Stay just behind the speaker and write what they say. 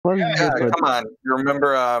Was Yeah, different. come on. You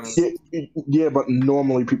remember? Yeah, but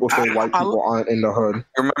normally people say white people aren't in the hood.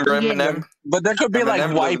 You remember Eminem? But there could be like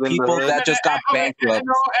Eminem white lived in the people hood. that just got bankrupt.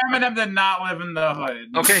 No, Eminem did not live in the hood.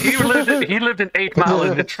 Okay, he lived in 8 Mile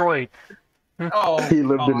in Detroit. Oh, He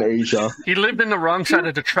lived in Asia. He lived in the wrong side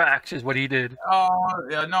of the tracks, is what he did. Oh,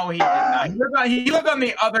 yeah, no, he did not. He lived on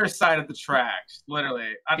the other side of the tracks,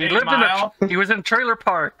 literally. He lived he was in a trailer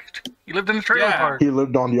park. He lived in a trailer park. He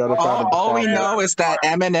lived on the other side of the All we park. know is that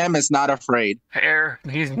Eminem is not afraid. Hair.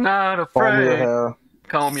 He's not Comb your afraid. hair.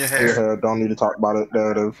 Comb your Your hair. hair. Don't need to talk about it.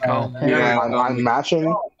 There it is. Comb. Yeah. I'm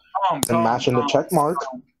matching. I'm matching the check mark.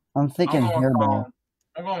 I'm thinking hairball.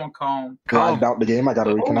 I'm going with comb. Lagged out the game. I got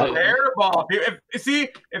to reconnect. Hairball.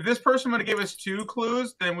 If this person would have given us 2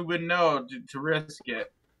 clues, then we would know to risk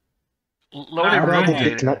it. Loaded I'm room.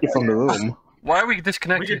 disconnected from the room. Why are we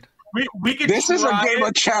disconnected? We could This is a game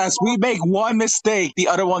of chess. We make one mistake, the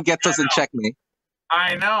other one gets us in checkmate.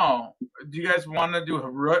 I know. Do you guys want to do a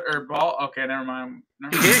root or ball? Okay, never mind.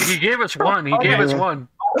 He gave us one. He gave us one.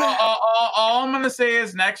 All I'm gonna say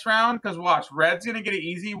is next round, because watch, Red's gonna get an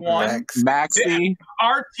easy one. Maxi.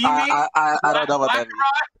 Our teammate, I don't know what that is.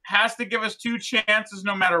 has to give us 2 chances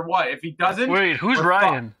no matter what. If he doesn't, wait, who's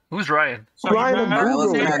Ryan? Who's Ryan? So Ryan and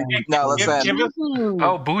give us,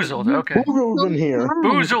 Oh, Boozled. Okay. Boozled in here.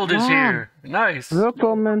 Boozled is here. Nice.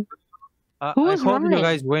 Welcome. I Who is hope you running?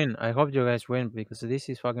 guys win. I hope you guys win because this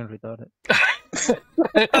is fucking retarded.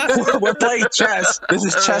 We're playing chess. This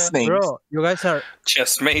is chess names. Bro, you guys are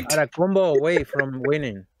Chessmate. a combo away from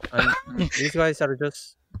winning, and these guys are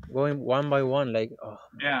just going one by one. Like, oh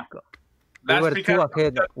yeah. God. That's We were because 2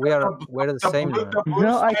 ahead. We're the same now.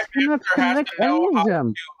 No, I cannot connect any of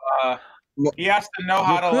them. He has to know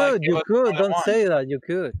how to You could. Don't say that. You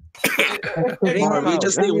could. We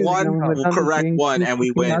just need one correct one and we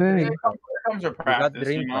win. Comes with You got practice,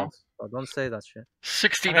 dream you know? house. So don't say that shit.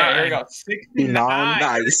 69. Okay, there you go. 69.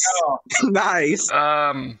 Nice. Nice.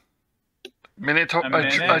 A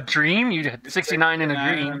dream? You had 69 in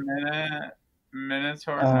a dream.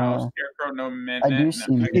 Minotaur, no. Scarecrow, no minute. I do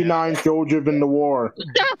see 59 soldiers in the war.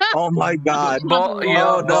 Oh my God.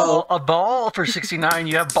 A ball for 69.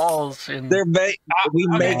 You have balls. In... We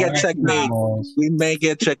may get checkmate. We may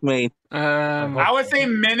get checkmate. I would say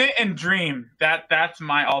minute and dream. That's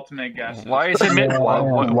my ultimate guess. Why is it minute?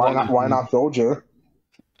 Why not soldier?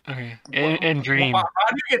 Okay. And dream. How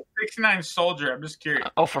do you get 69 soldier? I'm just curious.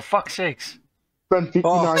 Oh, for fuck's sakes. Spend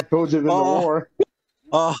 59 soldiers in the war.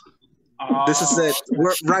 This is it.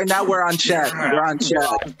 Right now we're on chat. We're on chat.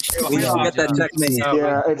 We need to get that checkmate.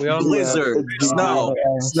 Yeah, it's Blizzard. Snow.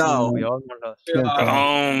 We all know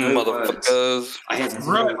motherfuckers.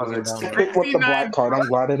 Pick with the black card. I'm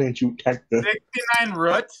glad I didn't shoot Texas. 69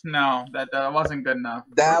 roots? No, that wasn't good enough.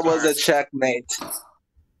 That was a checkmate.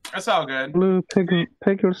 That's all good. Blue,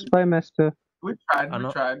 pick your spy master. We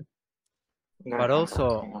tried. But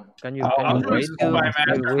also, can you I'll rate do them? Spy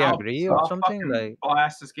Master. Do we agree or something? Like,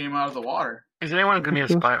 blast this game out of the water. Is anyone going to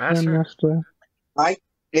be a spy master?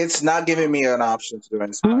 It's not giving me an option to do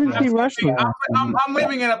it. Who is he rushing? I'm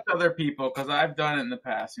leaving it up to other people because I've done it in the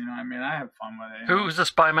past. You know what I mean? I have fun with it. Who's the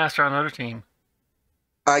spy master on the other team?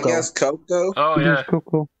 I guess Coco. Oh, yeah.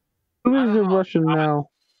 Coco. Who is the Russian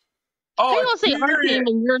now? Oh, I don't say our team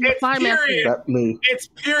and you're the spy master. That's me. It's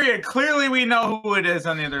period. Clearly, we know who it is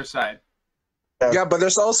on the other side. Yeah, but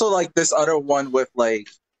there's also like this other one with like.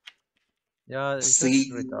 yeah, it's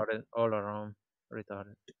just retarded all around.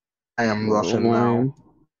 Retarded. I am Russian now.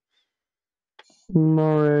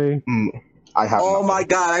 Murray. I have. Oh my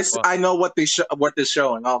God! I know what they're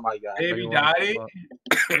showing. Oh my God! Baby daddy.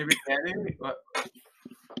 Baby daddy. What?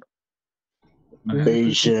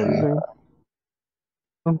 Invasion.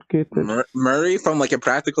 Don't get it. Murray from like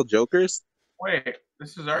Impractical Jokers. Wait,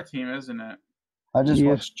 this is our team, isn't it? I just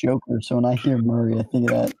watched Joker, so when I hear Murray, I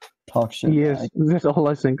think of that talk show. Yes, that's all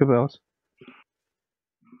I think about.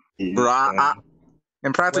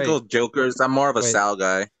 Impractical Jokers. I'm more of a Sal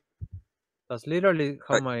guy. That's literally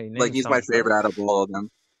how my name Like he's my favorite out of all of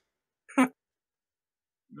them.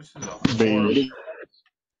 This is a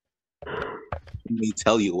Let me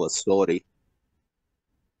tell you a story.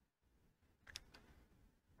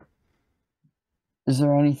 Is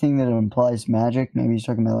there anything that implies magic? Maybe he's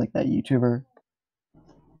talking about like that YouTuber.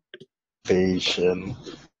 Invasion.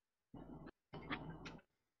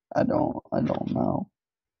 I don't know.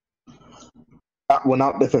 We're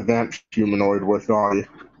not this advanced humanoid. We're sorry.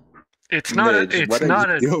 It's not. Midge,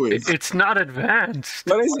 It's not advanced.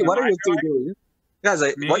 What are you two doing?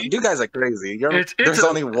 You guys are crazy. There's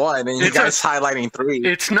only one, and you guys highlighting 3.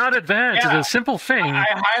 It's not advanced. Yeah. It's a simple thing. I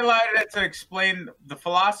highlighted it to explain the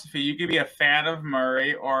philosophy. You could be a fan of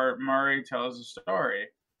Murray, or Murray tells a story.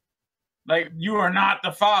 Like, you are not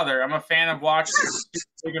the father. I'm a fan of watching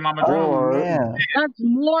Big Mama Drama. Oh, yeah. That's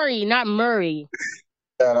Maury, not Murray.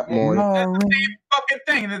 Yeah, Maury. That's the same fucking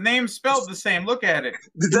thing. The name's spelled the same. Look at it.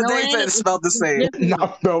 The No, name it ain't. is spelled the same.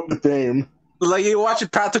 Not spelled the same. Like you watch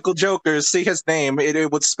Practical Jokers, see his name,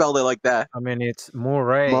 it would spell it like that. I mean, it's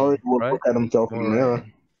Murray, Maury will right? look at himself in the mirror.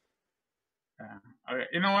 Okay,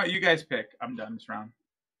 you know what? You guys pick. I'm done this round.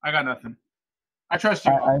 I got nothing. I trust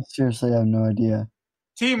you. I seriously have no idea.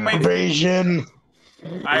 Teammates. Invasion.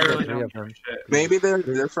 I really Three don't of give a them. shit. Maybe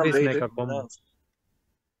they're from Please make Vegas. a combo.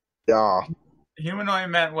 Yeah. Humanoid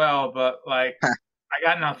meant well, but like, I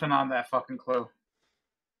got nothing on that fucking clue.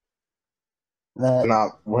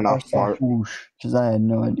 That We're not smart. because I had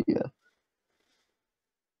no idea.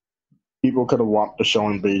 People could have watched the show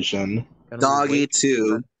Invasion. Can we Doggy wait?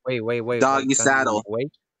 2. Wait. Doggy Can we saddle.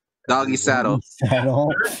 Wait. Doggy saddle.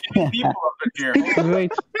 Saddle. 13 people up in here.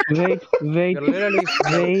 Wait. We're literally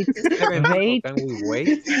Wait. 7 people. Wait. Can we wait?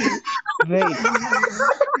 Wait.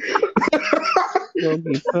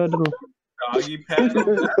 Doggy paddle. Doggy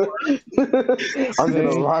paddle. I'm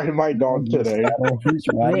gonna ride my dog today. Who's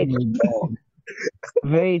riding your dog?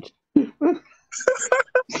 Wait.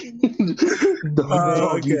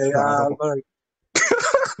 Doggy paddle.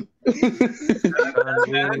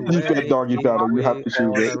 You said doggy paddle. You have to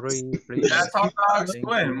shoot it. That's how dogs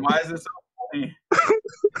swim. Why is this so funny?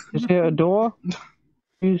 Is there a door?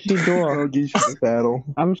 You see door. Doggy paddle.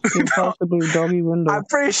 I'm thinking possibly doggy window. I'm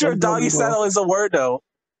pretty sure doggy saddle is a word though.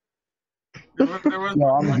 There was No,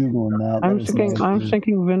 I'm googling that. I'm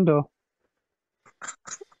thinking window.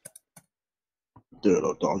 Dude,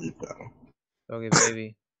 a doggy paddle. Doggy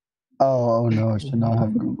baby. Oh no, I should not have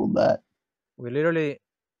googled that. We literally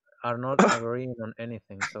are not agreeing on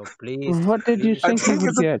anything, so please. What did you please- think you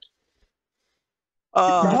would get?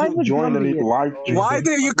 Why would Join the Gummy get- live stream. Why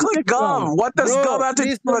did you click gum? What does Bro, gum have to do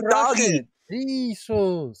please with don't a rush doggy? it.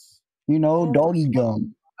 Jesus. You know, doggy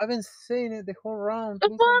gum. I've been saying it the whole round. The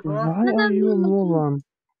Please don't fuck? rush Why are you a moron?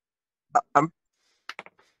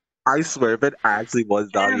 I swear, if it actually was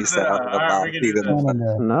doggy saddle, Alright, we can do even this.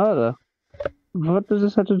 Canada. Nada. What does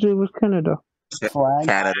this have to do with Canada? Flag.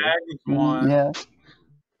 Canada. Flag is one. Yeah.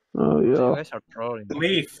 Oh You yeah. guys are trolling.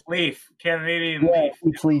 Leaf. Canadian Yeah.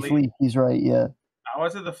 leaf. Leaf. He's right. Yeah. How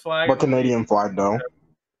was it the flag? But Canadian flag though.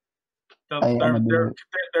 I'm gonna do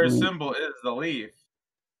Their Leaf. symbol is the leaf.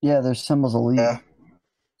 Yeah. There's symbols of leaf. Yeah.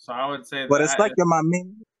 So I would say But that it's like you're my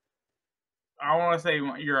man. I want to say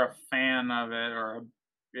you're a fan of it, or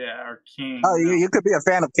or king. Oh, you could be a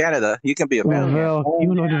fan of Canada. You can be a fan of Canada. Well,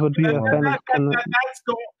 you know would be a fan of Canada.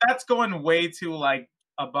 That's going way too like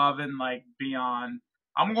above and like beyond.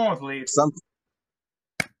 I'm going with Leaf. Some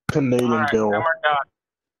Canadian All right, Bill. then we're done.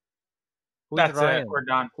 Who is That's Ryan? it. We're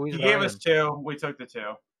done. Who is He gave Ryan? us 2. We took the 2.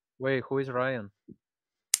 Wait, who is Ryan?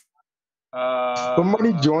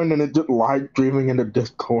 Somebody joined and it just live streaming in the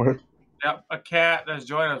Discord. Yep, a cat that's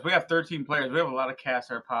joined us. We have 13 players. We have a lot of cats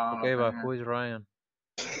that are piling Okay, up. but in here. who is Ryan?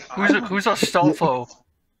 Who's Astolfo?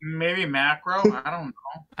 Maybe Macro? I don't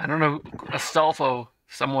know. I don't know. Astolfo.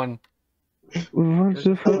 Someone. What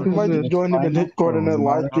the fuck is Somebody this? just joined in the Discord and they're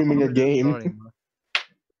live streaming a game.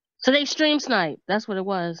 So they stream snipe. That's what it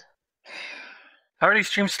was. How are they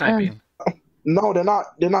stream sniping? No, they're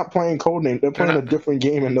not. They're not playing Codenames. They're playing a different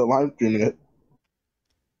game and they're live streaming it.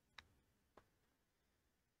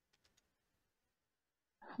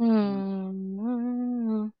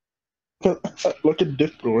 Look at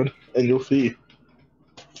Discord and you'll see.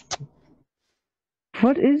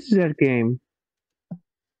 What is that game?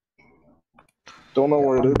 Don't know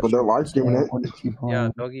where it is, but they're live streaming it. Yeah,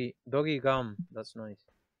 doggy gum. That's nice.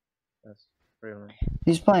 That's real nice.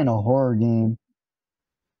 He's playing a horror game.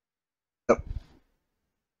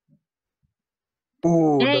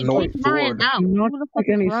 Ooh, Hey, the North keep Ryan Sword. out. Not Who the like fuck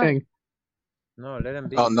is Ryan? anything. No, let him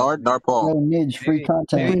be. Oh, North Pole. Yo, Nidge, free Maybe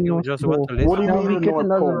content. you just want to What do listen. you No, mean we the get North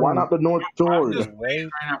another Pole? Why one. not the North I'm Sword? just waiting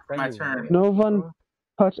right now for my turn. No one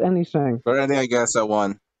touch anything. But I think I guess I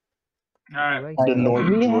won. All right. The North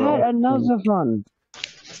We Drill. had another one.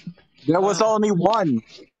 There was only one.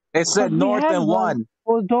 It said But we North had and one.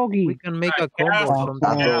 For doggy. We can make a Yeah, combo yeah.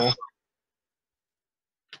 sometime. That's all.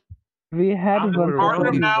 We had I'm one. marking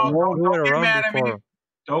already- now. we Don't were get around mad at me. before.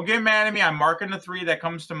 Don't get mad at me. I'm marking the 3 that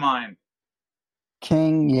comes to mind.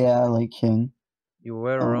 King, yeah, I like King. You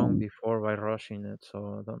were around before by rushing it,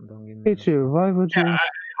 so don't give me. Picture, why would you? Yeah,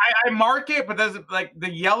 I mark it, but there's like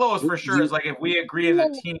the yellow is for sure. Is like if we agree as a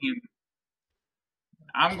team.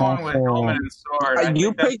 I'm going with helmet and sword. I You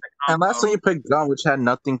think that's picked, the and last combo. time you picked gum, which had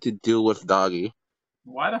nothing to do with doggy.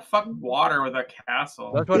 Why the fuck water with a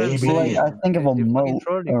castle? That's what I'm Baby. saying. I think of a They're fucking moat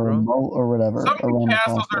trolling, or a bro. moat or whatever Some around the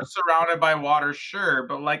castles are castle. surrounded by water, sure,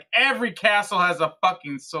 but like every castle has a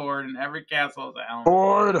fucking sword and every castle has a helmet.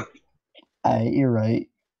 Lord. You're right.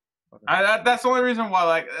 That's the only reason why,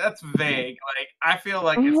 like, that's vague. Like, I feel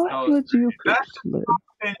like it's What those. would you That's split?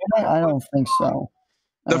 I don't think so.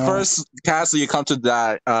 The first castle you come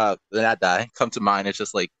to come to mind. It's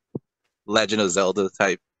just like Legend of Zelda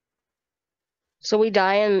type. So we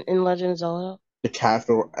die in Legend of Zelda. The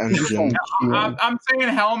castle engine. I'm saying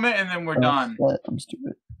helmet, and then we're done. I'm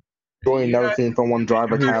stupid. You ain't never seen someone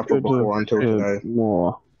drive a castle before until today.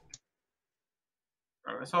 More.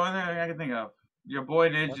 That's the only thing I can think of. Your boy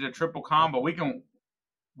did a triple combo. We can,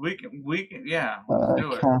 yeah, let's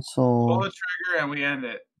do it. Castle. Pull the trigger and we end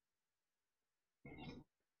it.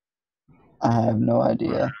 I have no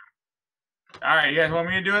idea. All right, you guys want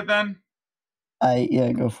me to do it then?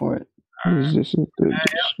 Yeah, go for it. And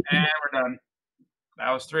we're done.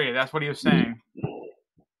 That was 3. That's what he was saying.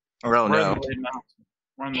 Oh no.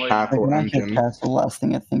 We're in the late Castle Like, engine. castle, last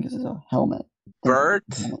thing I think is a helmet. Bird.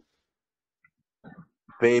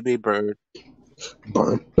 Baby bird.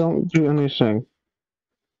 Bird. Don't do anything.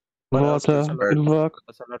 What else Water, is a lot good of- work.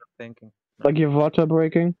 That's a lot of thinking. Like your water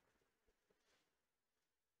breaking.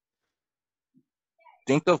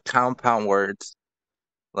 Think of compound words.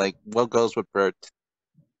 Like what goes with bird?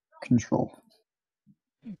 Control.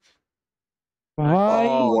 Why?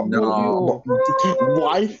 Oh no.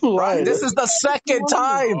 Why flood? This is the second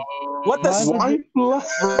time. What the? Why flood?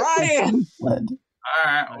 Ryan. Sled. All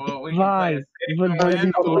right, well, we can Why? play it. The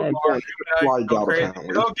baby fled. Slide Go down crazy.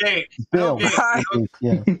 apparently. Bill Gates. Bill. Gates.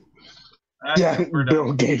 Yeah. Yeah, We're done.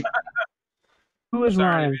 Bill Gates. Who is Sorry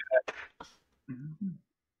to Ryan? be that.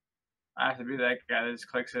 I have to be that guy that just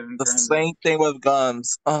clicks it and The turns same thing with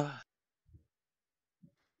guns.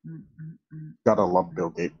 Gotta love Bill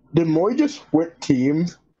Gates. Did Moy just quit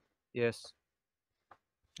teams? Yes.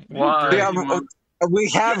 Why? Yeah, we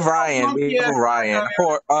have Ryan. We have Ryan.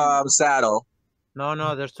 Or Saddle.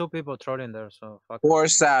 No, there's 2 people trolling there, so fuck. Or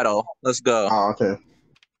Saddle. Let's go. Oh, okay.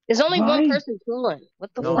 There's only one Why? person trolling.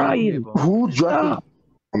 What the No, fuck? 2 Ryan. people. Who dressed? Stop.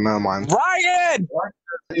 Oh, never mind. Ryan!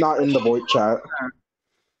 Not in the voice chat.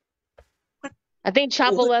 I think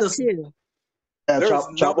Chapo What left does- too. Yeah, There's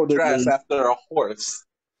Chapo no did dress leave. after a horse.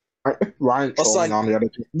 Ryan What's trolling like- on the other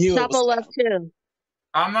team. Chapo left too.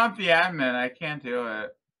 I'm not the admin. I can't do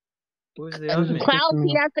it. Who's the other? Klaus,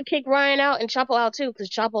 he has to kick Ryan out and Chapo out too because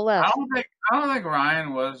Chapo I left. don't think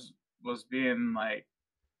Ryan was being like.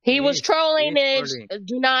 He was He's trolling it. trolling.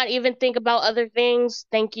 Do not even think about other things.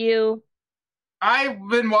 Thank you. I've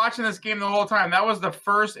been watching this game the whole time. That was the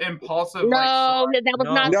first impulsive. No, that was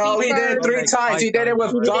No. not No, the he did it first. 3 times. He did it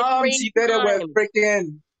with He did it gums. 3 He did it with times.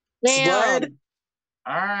 freaking Damn. sled.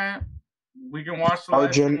 All right, we can watch the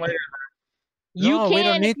live stream Arjun. later. You No, we can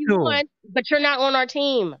don't if need you to. want, but you're not on our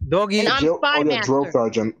team. Doggy, And I'm Spy yeah, drill Master.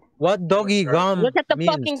 sergeant. what doggy gum Look at the means?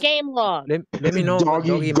 fucking game log. Let me know what Doggy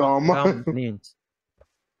doggy gum. gum means.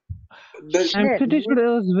 The- Shit, I'm pretty man. sure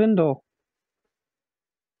it was window.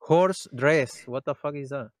 Horse dress. What the fuck is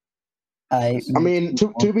that? I mean,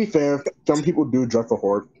 to be fair, some people do dress a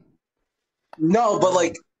horse. No, but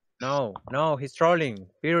like, No, he's trolling.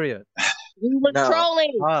 Period. He was No.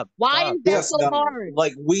 trolling. Stop. Why stop. is that yes, so no, hard?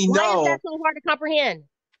 like we Why is know. that so hard to comprehend?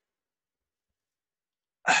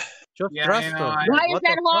 Just Yeah, trust you know, him. I- Why is What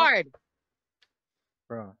that the fuck, hard?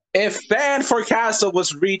 bro? If Fan for Castle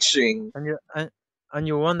was reaching, And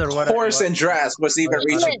you wonder what horse and dress was even what-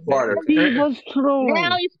 reaching farther. He was trolling.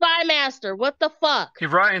 Now he's Spy Master. What the fuck? Hey,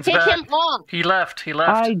 Ryan's Kick back. him off. He left.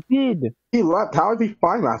 I did. He left. How is he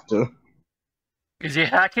Spy Master? Is he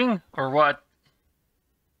hacking or what?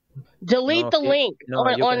 Delete No, the you- link no,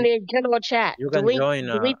 on, you on can- the general chat. You can delete, join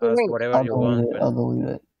delete the us link. whatever I'll you delete want it. I'll delete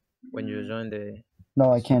it. when you join the.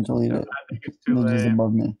 No, I can't delete it. I think it's too It just late.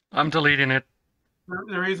 above me. I'm deleting it.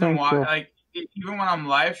 The reason Thank why, you. like, even when I'm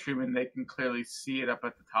live streaming, they can clearly see it up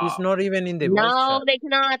at the top. He's not even in the voice No, chat. they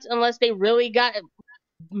cannot unless they really got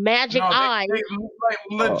magic No, eyes. they, like,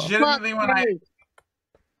 legitimately, when I Fuck,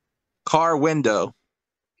 Car window,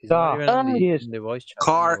 He's not even in the, yes. in the voice chat.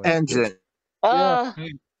 car anyway. engine.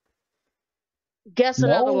 Guess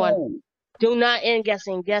another one. No. Do not end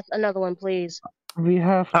guessing. Guess another one, please. We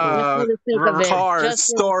have to. Just for the sake of it. car Just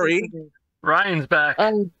for the story. sake of it. Ryan's back.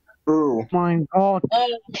 Ooh. My God.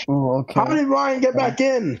 Oh, okay. How did Ryan get back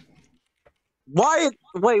in? Why?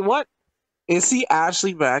 Wait, what? Is he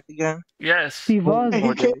actually back again? Yes. He was.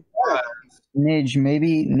 He came- Nidge,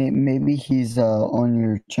 maybe he's on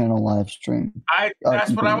your channel live stream.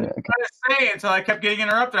 that's what I was completely, trying to say until I kept getting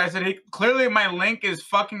interrupted. I said, hey, clearly my link is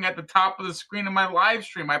fucking at the top of the screen of my live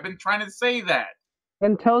stream. I've been trying to say that.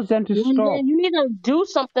 and tells them to You stop. need to do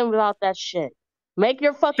something without that shit. Make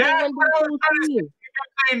your fucking That's window what I was full trying to say. screen. You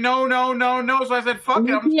kept saying no, no, no, no. So I said, fuck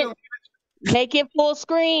it. I'm just gonna Make it full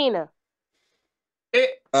screen.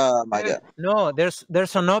 Oh my god. No,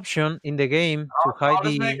 there's an option in the game to hide I'll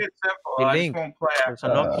just make it simple. the I link. just won't play There's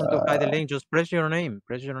an option to hide the link. Just press your name.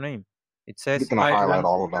 Press your name. It You're says gonna hide highlight link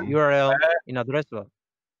all of them. URL in address bar.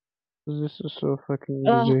 This is so fucking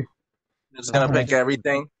Uh, easy. It's gonna pick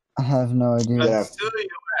everything. I have no idea. Yeah. Silhouette.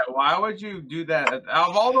 Why would you do that?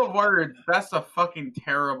 Of all the words, that's a fucking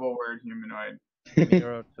terrible word, humanoid.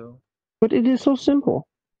 Mirror too. But it is so simple.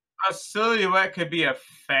 A silhouette could be a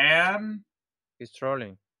fan. He's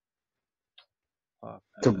trolling.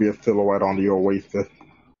 Could be a silhouette on your waist.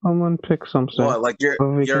 Someone pick something. What? Like you're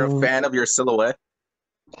a fan of your silhouette?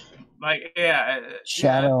 Like, yeah.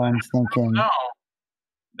 Shadow, I'm thinking. No.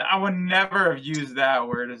 I would never have used that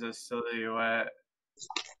word as a silhouette.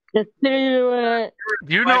 the silhouette.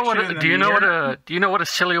 Do you know what? Reflection in Do you the know what mirror? a? Do you know what a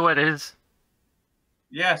silhouette is?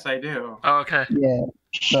 Yes, I do. Oh, okay. Yeah.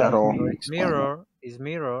 Shadow. Mirror is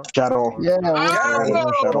mirror. Shadow. Yeah.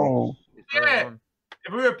 Oh! Shadow. Shit!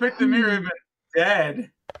 If we would pick the mirror, we'd been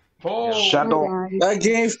dead. Oh, Shadow. That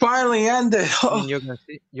game finally ended. And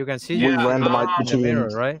you can see Yeah, your randomized in the mirror,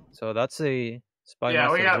 between- right? So that's a spy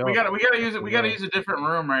Yeah, we master gotta job. use it. We gotta use a different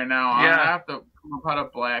room right now. Yeah. I have to come up out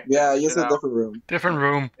of black. Yeah, this use shit a out. different room. Different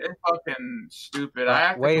room. It's fucking stupid. I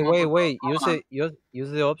have to Wait, come up wait, with wait. hold on.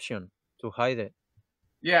 Use the option to hide it.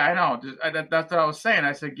 Yeah, I know. That's what I was saying.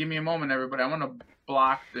 I said, give me a moment, everybody. I'm gonna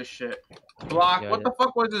block this shit. Block. Yeah, What the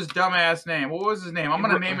fuck was his dumbass name? What was his name? I'm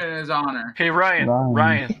gonna name it in his honor. Hey, Ryan. Ryan.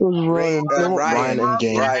 Ryan. It was Ryan. Ryan in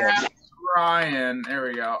game. Ryan. Ryan. There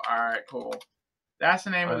we go. All right, cool. That's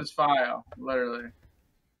the name of this file. Literally.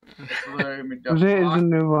 It's literally me There is a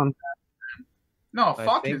new one. No, I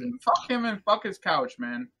fuck think- him and fuck his couch,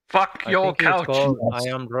 man. Fuck I your think it's couch. called I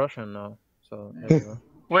am Russian now. So there you go. I don't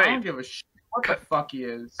Wait, give a shit what the fuck he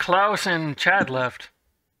is. Klaus and Chad left.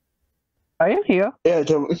 I am here. Yeah,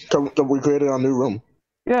 can we create a new room?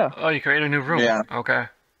 Yeah, Oh, you create a new room. Yeah. Okay.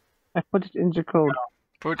 I put it in the code.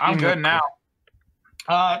 Put I'm in good the-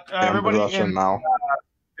 now. Everybody Russian in now.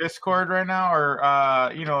 Discord right now, or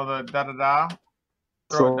the da.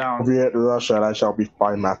 Throw So it down. be at Russia, and I shall be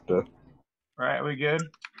spy master. Right, we good?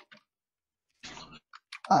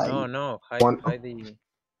 No, hide the.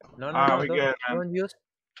 No, we good, man. don't use.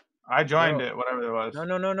 I joined No. it, whatever it was.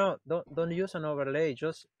 No. Don't use an overlay.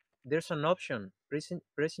 Just there's an option.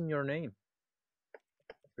 Pressing your name.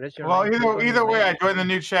 Press your Well, name, click on either your way, name. I joined the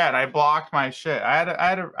new chat. I blocked my shit. I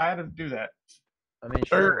had to do that. I mean,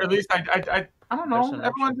 sure. Or at least I don't know. There's an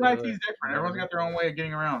Everyone's option to IT do is it. different. Everyone's got their own way of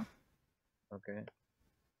getting around. Okay.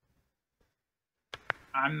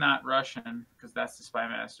 I'm not Russian because that's the spy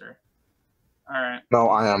master. All right. No,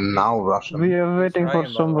 I am now Russian. We are waiting It's for Ryan, by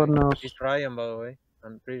the someone way. else. It's Ryan, by the way.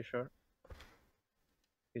 I'm pretty sure.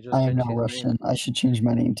 He just I am changed now his name. Russian. I should change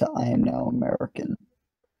my name to I am now American.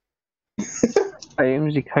 I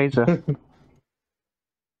am the Kaiser.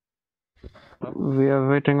 We are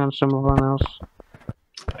waiting on someone else.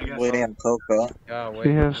 I guess Waiting on Coco. Yeah, wait.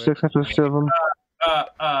 We have wait. 6 out of 7.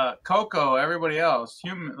 Coco, everybody else,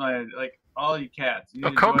 human, like all you cats. You Oh,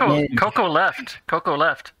 need to join Coco. us. Coco left. Coco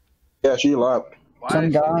left. Yeah, she left. Why Some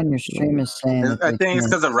is guy she- on your stream is saying that I they think it's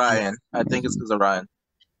can't- because of Ryan. I think it's because of Ryan.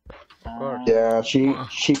 course. Yeah,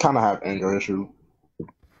 she kind of have anger issues.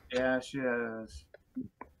 Yeah, she is.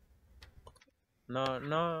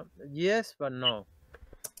 No. Yes, but no.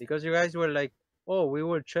 Because you guys were like, oh, we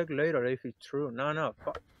will check later if it's true. No.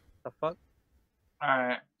 Fuck. The fuck? All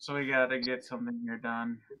right, so we gotta get something here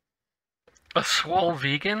done. A swole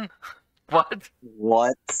vegan? What?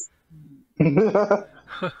 What?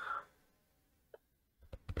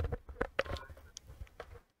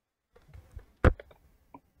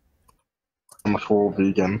 I'm a full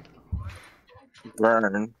vegan.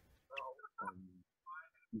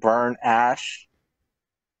 Burn ash.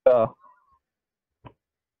 Yeah.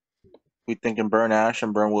 We thinking burn ash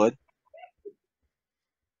and burn wood.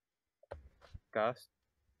 Cast.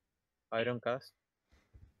 Iron cast.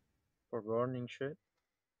 For burning shit.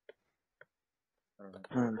 I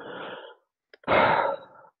don't know. Are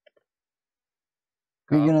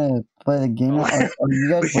you gonna play the game? Are you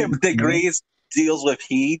guys We have degrees deals with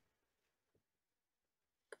heat.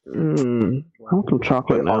 I want some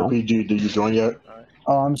chocolate now. RPG, did you join yet?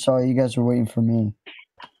 Oh, I'm sorry. You guys are waiting for me.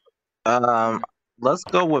 Let's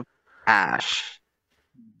go with ash.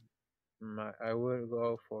 I will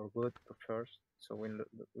go for wood first, so we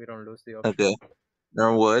don't lose the option. Okay.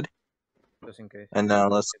 Then wood, Just in case. and now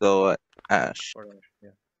let's go at ash. For ash, yeah.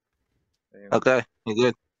 There you go. Okay, you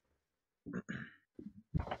good?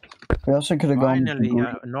 We also could have gone with Finally, green,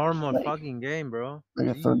 a normal like- fucking game, bro. like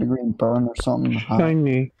a third degree burn or something.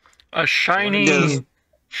 Shiny. A shiny, Yes.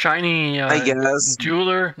 shiny I guess.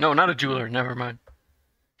 jeweler. No, not a jeweler. Never mind.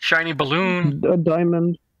 Shiny balloon. A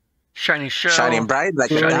diamond. Shiny shell. Shining bright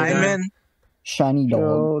like a Shiny diamond. Shiny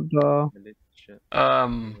dog. So, Shit.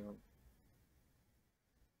 I'm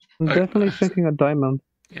definitely thinking a diamond.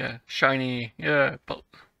 Yeah, shiny. Yeah.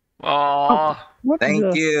 Oh, What Thank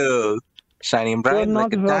the? you. Shining bright You're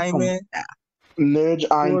like a not welcome. diamond. Nudge,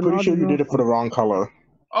 I'm You're pretty not sure you did it for the wrong color.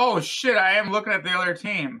 Oh shit! I am looking at the other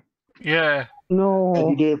team. yeah. And No.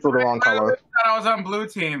 you did it for the wrong I color. thought I was on blue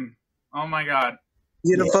team. Oh my god!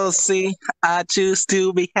 Beautiful sea. I choose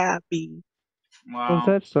to be happy. Well, Wow.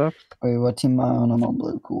 that sucks. Wait, what team am I on? I'm on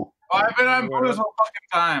blue. Cool. Well, I've been on blue this whole fucking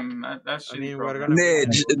time. That's shitty. I mean, we're program. gonna be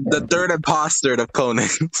Nidge, the third imposter of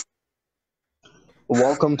Codenames.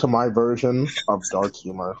 Welcome to my version of dark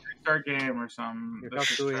humor. Start game or something. You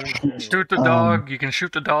This have is to trash. Shoot the dog. You can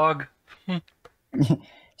shoot the dog.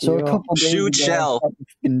 So Yeah. a couple days Shoot ago, Shell. I shot the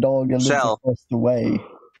fucking dog that lives Shell. across the way.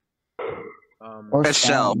 Or It's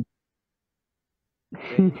Shell.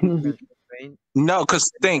 Spawn. No,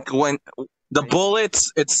 because think, when the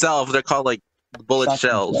bullets itself, they're called like bullet Shotgun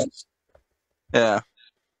shells. shells. Yeah.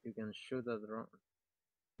 You can shoot at drone.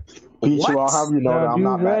 Pichu, I'll have you know that I'm you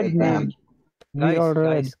not that read me. advanced. We are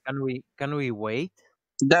red. Guys, can we wait?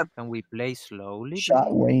 That Can we play slowly?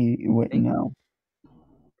 Shot way, Think- no.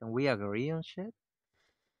 Can we agree on shit?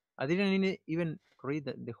 I didn't even read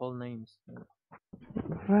the whole names.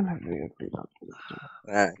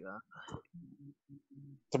 Alright.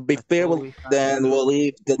 To be fair, then we'll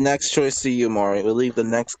leave the next choice to you, Maury. We'll leave the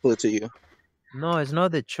next clue to you. No, it's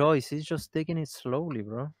not the choice. It's just taking it slowly,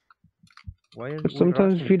 bro. Why are we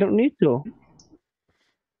Sometimes rushing? we don't need to.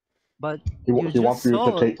 But He you wants just you to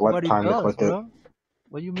saw take less what it time to does, click it. bro.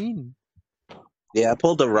 What do you mean? Yeah, I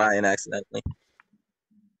pulled the Ryan accidentally.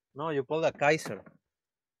 No, you pulled a Kaiser.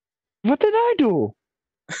 What did I do?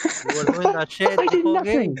 You were doing that shit I the did whole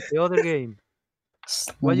nothing. game, the other game.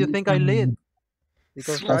 Why do you think I lead?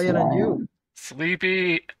 Because That's Ryan and you. wrong.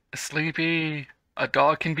 Sleepy. A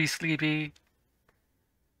dog can be sleepy.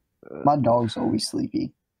 My dog's always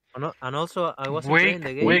sleepy. And also, I wasn't playing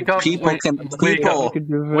the game. Wake up. People wake, can wake people up. We could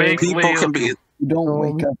do Wake, very- people can be You don't No,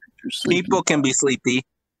 wake up if you're sleepy. people can be sleepy.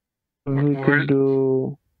 We could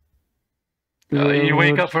do. You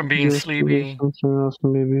wake up from being just do sleepy. Something else,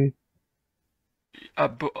 maybe. The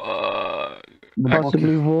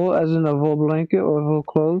Possibly wool, as in a wool blanket or wool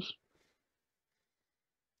clothes.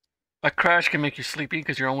 A crash can make you sleepy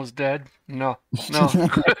because you're almost dead. No.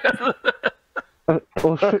 No.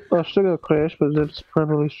 Or sugar crash, but that's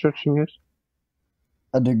probably stretching it.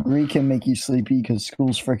 A degree can make you sleepy because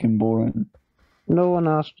school's freaking boring. No one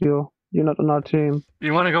asked you. You're not on our team.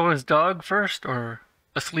 You want to go as dog first or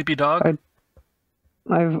a sleepy dog?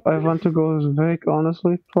 I want to go as Vic,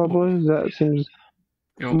 honestly. Probably that seems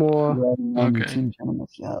You- more. Okay. Team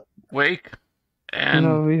tournaments, yeah. Wake and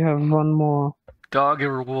No, we have one more. dog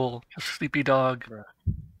or wool. A sleepy dog.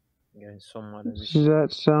 Getting so mad at me. That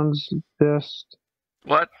sounds best.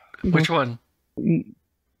 What? Which one?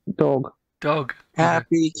 Dog. Dog.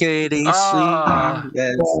 Happy kitty Ah. sleep.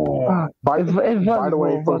 Yes. By If the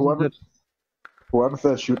way, wool, for wasn't whoever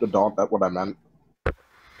said shoot the dog, that's what I meant.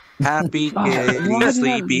 Happy Why did kitty, I-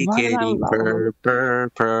 sleepy why did I kitty, laugh? purr, purr,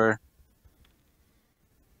 purr.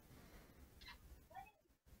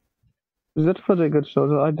 Is that for the good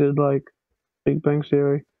show? I did like Big Bang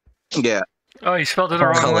Theory. Yeah, Oh, you spelled it the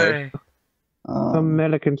wrong Color. way.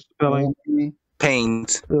 American spelling. Maybe?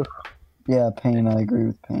 paint. Yeah, paint. I agree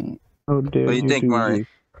with paint. Oh dear. What do you think, Mari?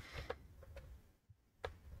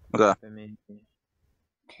 Okay, I mean,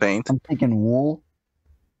 paint. I'm thinking wool.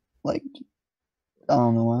 Like, I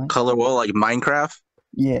don't know why. Color wool, like Minecraft.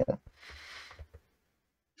 Yeah.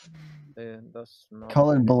 that's not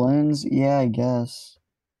Colored really, balloons? Yeah, I guess.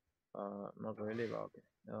 not really, but okay.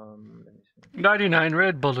 Let me see. 99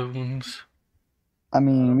 red balloons. I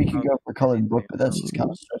mean, we could go for colored book, but that's just kind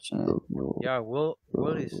of stretching it. Yeah, Will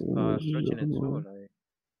is stretching it too. Like,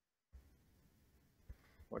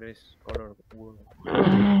 what is color wool?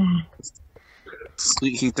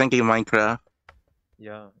 He's thinking Minecraft.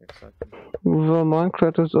 Yeah, exactly. Well,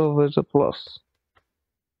 Minecraft is always a plus.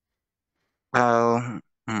 Oh,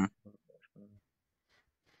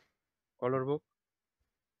 Color book?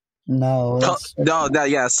 No, that's no, that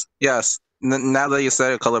yes. Now that you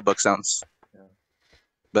said it, color book sounds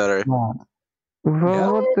better. not. Well,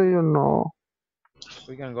 Yeah. what do you know?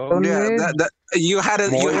 We can go. Um, Yeah, Yeah. that you had to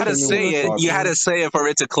More than say you it. would You have had to say it for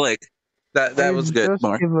it to click. That was It good, Just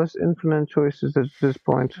Mark. give us infinite choices at this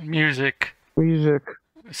point. Music. Music.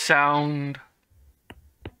 Sound.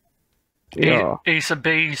 Yeah. Ace of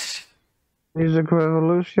Base. Music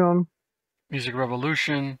Revolution. Music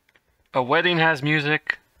Revolution. A Wedding has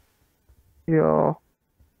music. Yeah.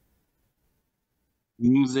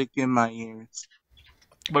 Music in my ears.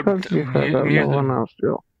 But Can't see if I got no one else,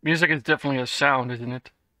 Joe. music is definitely a sound, isn't it?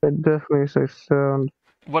 It definitely is a sound.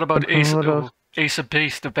 What about But Ace, what else? Ace of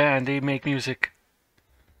Base, the band? They make music.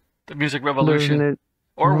 The Music Revolution. Doesn't it,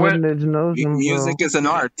 Or what? Nidge knows them, Music bro. is an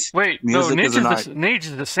art. Wait, Music no, is an art. Nage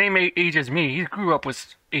is the same age as me. He grew up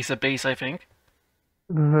with Ace of Base, I think.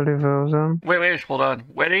 Very well then. Wait, hold on.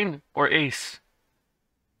 Wedding or Ace?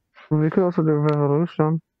 We could also do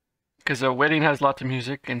Revolution. Because Wedding has lots of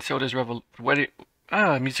music, and so does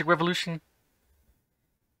Music Revolution.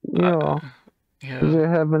 Yeah. Yeah. There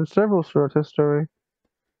have been several throughout history.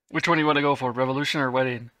 Which one do you want to go for, Revolution or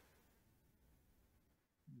Wedding?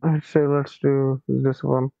 I'd say let's do this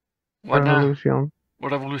one. What now? Revolution.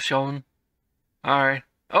 Revolution. Alright.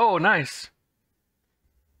 Oh, nice.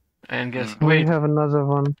 And guess We have another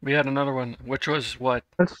one. we had another one, which was what?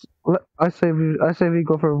 I say we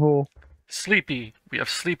go for Wool. Sleepy. We have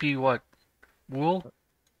Sleepy what? Wool?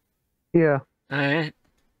 Yeah. Alright.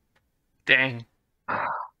 Dang.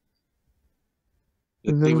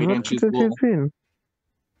 Good thing we didn't choose Wool.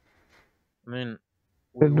 I mean,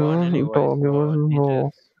 It we won wasn't anyway. dog, it So was it's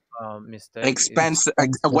Wool. just, mistake. Expensive.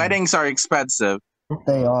 expensive. Weddings are expensive.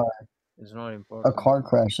 They are. It's not A important. car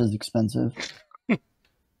crash is expensive.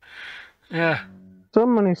 Yeah. So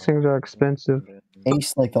many things are expensive.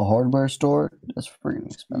 Ace, like the hardware store, that's freaking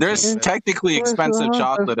expensive. There's technically Where's the expensive hardware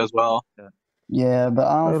chocolate as well. Yeah, but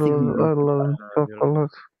I I don't think. love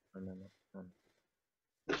chocolate.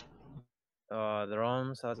 The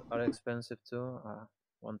ROMs are expensive too.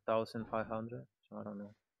 1,500. So I don't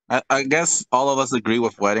know. I guess all of us agree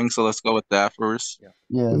with weddings, so let's go with that first.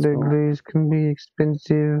 Yeah. that's cool. Degrees can be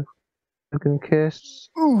expensive. You can kiss.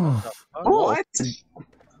 What?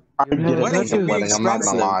 I didn't Weddings think can of be wedding. I'm not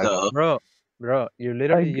expensive, gonna lie. though. Bro, you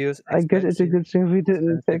literally use. I guess it's a good thing we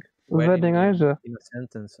didn't pick wedding either. In a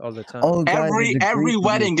sentence all the time. Oh, guys, the Every degrees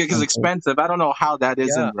wedding are is expensive. I don't know how that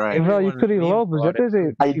isn't right. Well, you Everyone could meme love about that is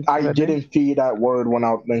a I cheap I wedding. didn't see that word when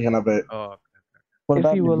I was thinking of it. Oh, What If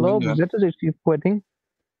about you were degrees? love, that is a cheap wedding.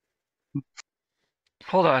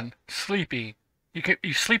 Hold on. Sleepy.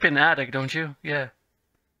 You sleep in the attic, don't you? Yeah.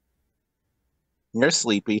 You're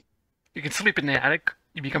sleepy. You can sleep in the attic.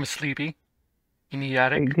 You become sleepy in the I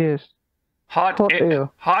attic. guess. Hot air.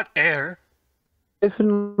 Hot air.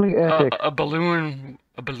 Definitely attic. A balloon.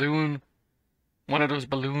 One of those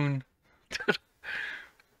balloon.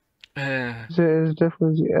 There is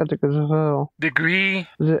definitely the attic as well. Degree.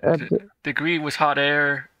 Degree was hot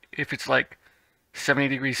air. If it's like 70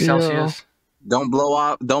 degrees Celsius. Don't blow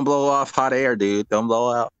off hot air, dude. Don't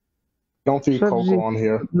blow out. Don't see Subject, Coco on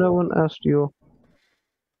here. No one asked you.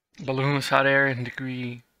 Balloon was hot air, and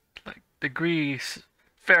degree, like degrees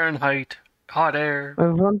Fahrenheit, hot air. I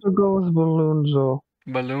want to go with balloons though.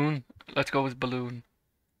 Balloon. Let's go with balloon.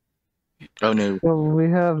 Oh no. Well,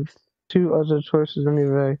 we have two other choices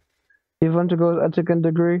anyway. You want to go with attic and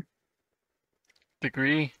degree?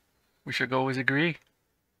 Degree. We should go with degree.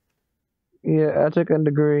 Yeah, attic and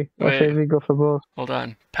degree. I say Wait. we go for both. Hold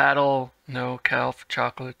on. Paddle. No. Calf.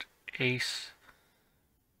 Chocolate. Ace.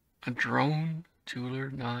 A drone. Jeweler.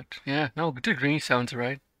 Not. Yeah. No. Degree sounds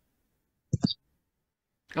right.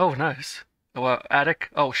 Oh, nice. Oh, attic.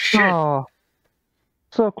 Oh shit. Oh,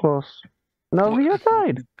 so close. Now we are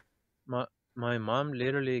tied. my mom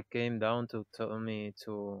literally came down to tell me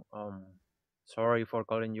to sorry for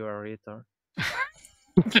calling you a retard.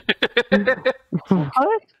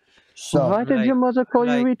 What? So, Why did your mother call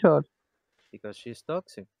you retard? Because she's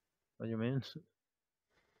toxic. What do you mean?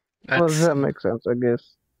 Well, that makes sense, I guess.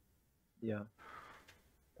 Yeah.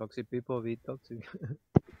 Toxic people be toxic.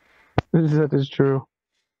 That is true.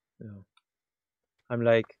 Yeah. I'm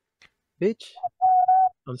like, bitch.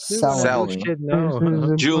 I'm still Selling. shit now.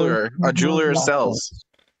 A jeweler sells.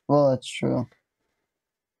 well, that's true.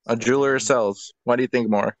 A jeweler sells. What do you think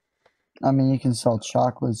more? I mean, you can sell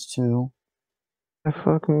chocolates too. I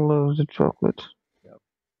fucking love the chocolate.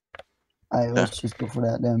 Alright, let's just go for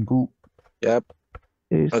that damn boot. Yep.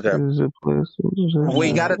 Ace Okay. is a place.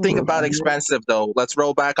 We got to think about expensive though. Let's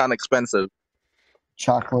roll back on expensive.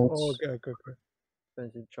 Chocolates. Oh, okay.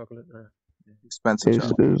 Expensive chocolate. Expensive Ace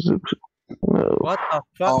chocolate. is a... No. What the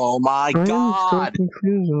fuck? Oh my I am so god!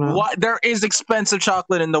 confused now. What? There is expensive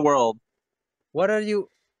chocolate in the world. What are you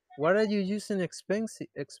using expensive?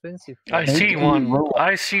 I see one.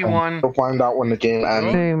 I see one. We'll find out when the game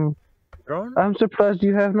ends. Same. Drone? I'm surprised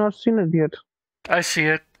you have not seen it yet. I see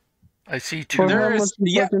it. I see For 2. how There's- much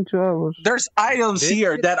you yeah. put in 2 hours? There's items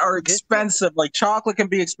here Biscuit? that are Biscuit? expensive. Like chocolate can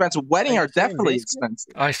be expensive. Wedding Are are you saying definitely biscuit?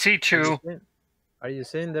 expensive. I see 2. Are you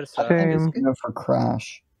saying there's I a think Same. biscuit? go for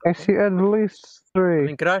Crash. I see at least I 3.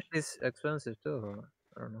 mean, Crash is expensive too.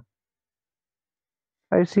 I don't know.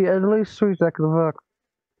 I see at least 3 that could work.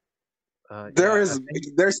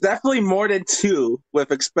 There's definitely more than 2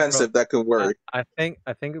 with expensive that can work. I think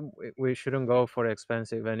we shouldn't go for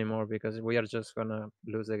expensive anymore because we are just gonna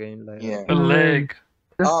lose the game later. Yeah. A leg.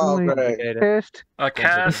 Oh, Definitely. great. Complicated. Fist. A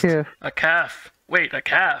cast. Yeah. A calf. Wait, a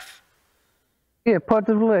calf. Yeah, part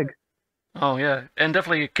of leg. Oh, yeah. And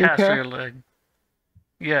definitely a cast for calf? your leg.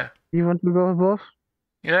 Yeah. You want to go with both?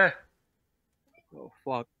 Yeah. Oh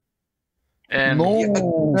fuck. And No.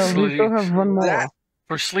 No, we still sleep. have one more. That-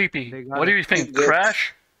 For Sleepy. They What do you think? It-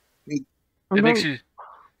 Crash? It makes you...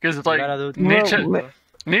 Because it's like... Gotta do Nietzsche, Well,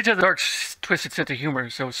 Nietzsche has a dark, twisted sense of humor,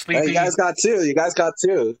 so Hey, Sleepy... you guys got 2. You guys got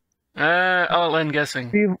 2. I'll end guessing.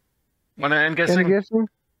 Steve, Want to end I'm guessing? guessing.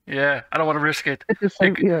 Yeah, I don't want to risk it. It's the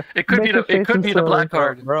same, yeah. It could be Make the your it could face be the and black soul.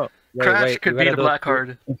 card. Bro, Crash could you be gotta the do black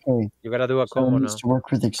card. Okay, You gotta do a so combo he now. needs to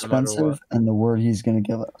work with what. expensive and the word he's gonna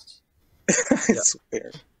give us. I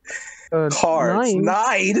swear. 9. Cards.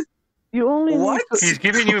 9? You only What? need to... He's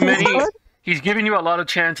giving you many. What? He's giving you a lot of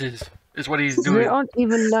chances. Is what he's doing. There aren't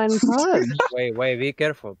even 9 cards. Wait, be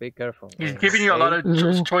careful, be careful. He's giving you a lot of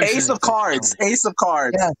Mhm. choices. Ace of cards. Ace of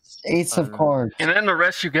cards. Yes, ace of cards. And then the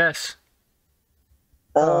rest you guess.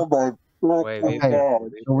 Oh my Wait, Okay.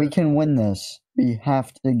 god. So we can win this. We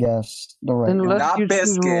have to guess the right Unless one. Not you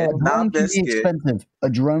choose Biscuit. wrong. A Not drone can be Biscuit. expensive. A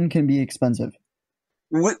drone can be expensive.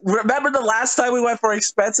 Remember the last time we went for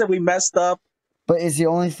expensive, we messed up? But it's the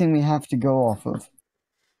only thing we have to go off of.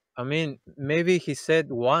 I mean, maybe he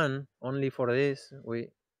said 1 only for this. We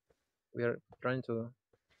are trying to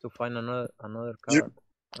find another card. I don't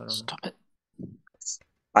know. Stop it.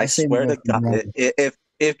 I say swear we to go for God, drone.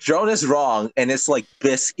 if drone is wrong and it's like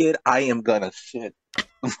Biscuit, I am gonna shit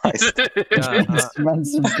myself.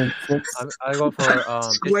 Expensive biscuits. I go for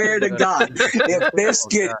Swear to Biscuit God, because- if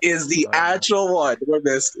Biscuit is the actual one, we're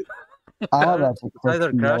Biscuit. Oh, that's a It's either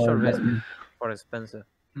quick Crash or $2 Biscuit button. for expensive.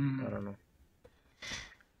 I don't know.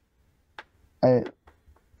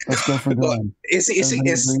 Let's go for drone. Is Everybody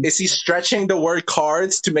agree? he stretching the word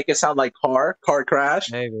cards to make it sound like car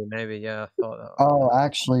crash? Maybe, yeah. I thought that. Oh,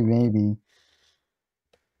 actually, maybe.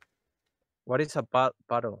 What is a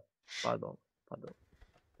paddle? Paddle.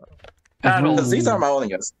 Because these are my only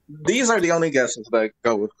guesses. These are the only guesses that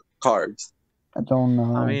go with cards. I don't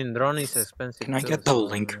know. I mean, drone is expensive. Can I too, get the so,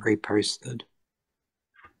 link reposted?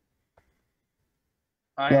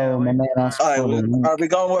 Yo, my man asked All for the right, link. are we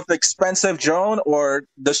going with expensive drone or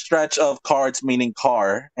the stretch of cards meaning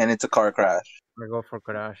car and it's a car crash? I go for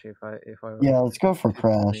Crash if I. Yeah, let's go for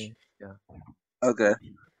Crash. Yeah. Okay.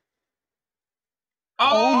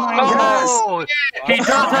 Oh my Oh, he does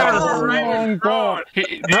have. God! my God.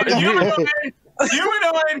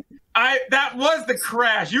 Humanoid, that was the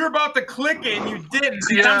crash. You were about to click it and you didn't.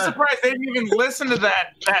 And Yeah. I'm surprised they didn't even listen to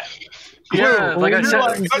that. Yeah, like I You're said.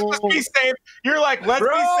 like, let's just be safe. You're like, let's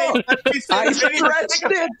Bro, be safe. Let's be safe. I They didn't even stretched think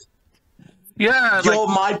of it. Yeah, Yo, like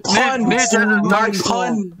my pun, Nidge has a my dark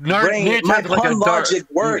pun Nidge brain, my has like a pun dark- logic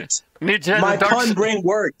worked. Nidge has My a dark. pun brain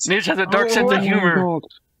worked. Nidge has a dark sense Oh of my humor. God.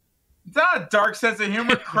 It's not a dark sense of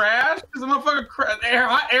humor crash. This motherfucker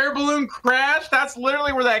hot air balloon crash. That's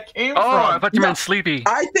literally where that came Oh, I from. thought you meant sleepy.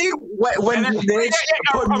 I think when And then- Nidge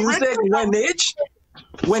put music,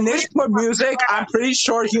 when Nidge put music, I'm pretty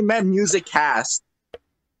sure he meant music cast.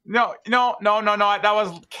 No. That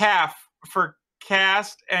was calf for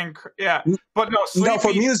cast and yeah. But no, No, for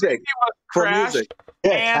Sleepy music. was For crash music.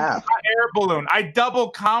 Yeah, and calf. hot air balloon. I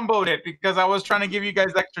double comboed it because I was trying to give you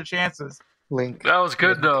guys extra chances. Link. That was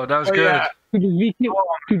good though. That was Oh, good. yeah.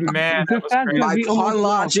 Man, that was crazy. My pun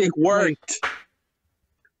logic worked.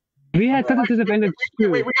 We had such a disadvantage too.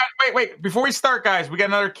 Wait. Before we start, guys, we got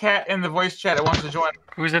another cat in the voice chat that wants to join.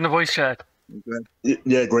 Who's in the voice chat?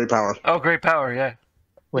 Yeah, great power. Oh, great power. Yeah.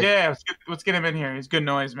 Wait. Yeah, let's get him in here. He's good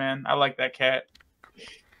noise, man. I like that cat.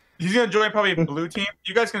 He's gonna join probably blue team.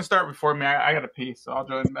 You guys can start before me. I got a pee, so I'll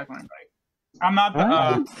join back when I'm ready. I'm not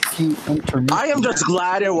the. I am just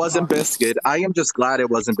glad it wasn't Biscuit. I am just glad it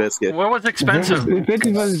wasn't Biscuit. What was expensive? If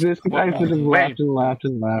it was this, I would have laughed and laughed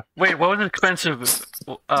and laughed. Wait, what was expensive?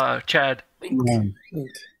 Chad. Yeah.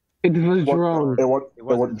 It was drone. It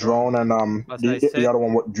was drone and As I the said, other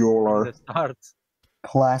one was From jeweler. the start.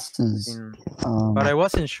 Classes. But I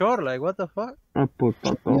wasn't sure. Like, what the fuck?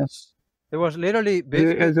 Yes. It was literally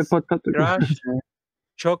As a biscuits, crash,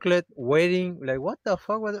 chocolate, waiting. Like, what the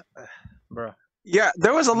fuck was it? Bro. Yeah,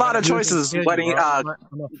 there was a lot of choices. Wedding, The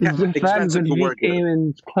fact expensive that to we work with. came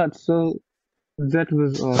in clutch, so that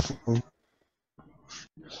was awesome.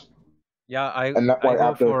 Yeah, And that's why I go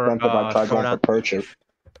after for expensive, I tried going for short purchase.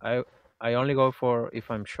 I only go for if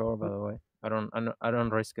I'm sure. By the way, I don't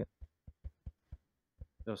risk it.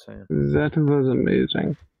 Just saying. That was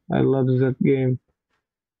amazing. I love that game.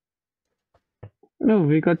 No,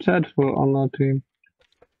 we got Chad for on our team.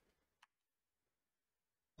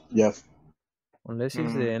 Yes. Unless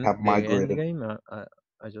it's the end, Have the end migrated. game,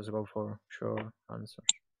 I just go for sure answer.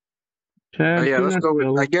 Chad, Yeah, do let's not go with.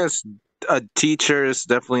 fail. I guess a teacher is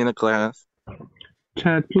definitely in the class.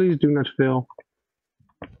 Chad, please do not fail.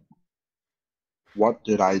 What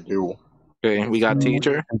did I do? Okay, we got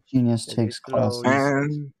teacher. Genius Take takes it slowly.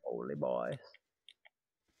 classes. And Holy boy.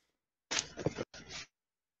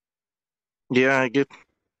 yeah, I get.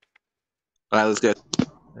 Alright, let's go.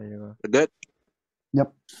 There you go. We're good.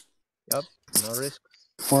 Yep. Yep. No risk.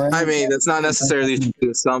 For I any mean, it's not necessarily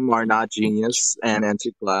true. Some are not genius and enter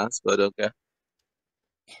class, but okay.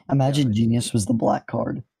 imagine Genius was the black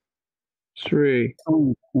card. 3.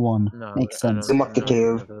 1. No, Makes I sense. don't.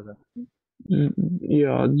 Musketeers.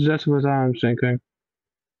 Yeah, that's what I'm thinking.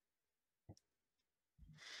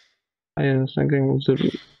 I am thinking of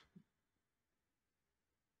the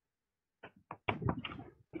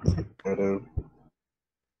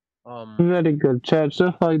very good, Chad.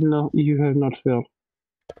 So far, no, you have not failed.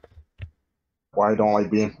 Why I don't like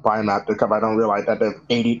being buying that because I don't realize that there's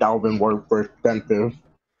 80,000 words for expensive.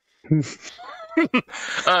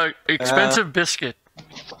 Expensive biscuit.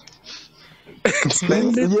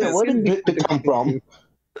 Expensive. Yeah, where did Biscuit come from?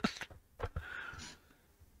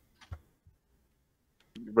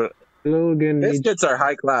 But Logan needs biscuits are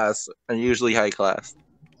high class, are usually high class.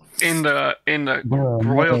 In the Bro, no, they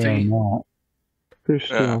are royalty. not.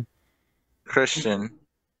 Christian. Christian.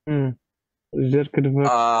 That could work.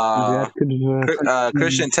 That could work.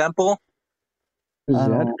 Christian Temple.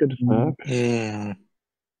 That could work. Yeah.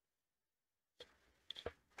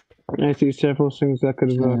 I see several things that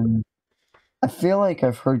could work. I feel like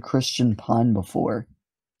I've heard Christian Pine before.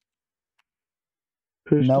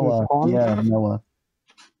 Christian Noah. Pond? Yeah, Noah.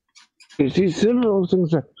 You see several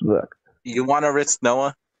things that could work. You want to risk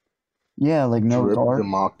Noah? Yeah, like Noah's Ark.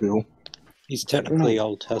 He's technically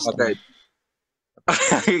Old Testament.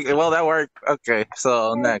 Okay. Well, that worked. Okay,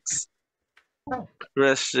 so next.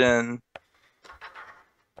 Christian.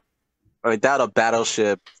 Without a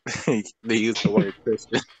battleship, they use the word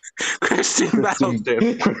Christian. Christian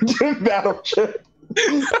battleship. Christian battleship.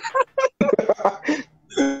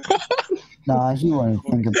 Nah, he wouldn't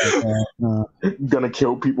think about that. Nah. Gonna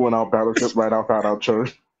kill people in our battleship right outside our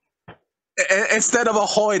church. Instead of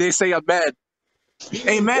ahoy, they say amen.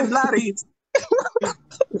 Amen, laddies.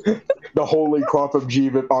 The holy cross of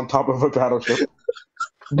Jesus on top of a battleship.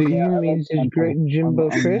 Do you mean this great Jimbo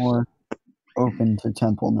I'm Chris? more open to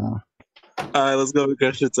Temple now. Alright, let's go with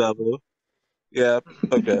Christian Temple. Yeah,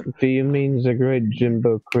 okay. Do you mean the great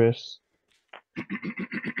Jimbo Chris?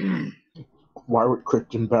 Why would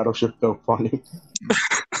Christian battleship so funny?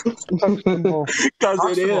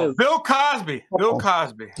 Because it is. Bill Cosby. Bill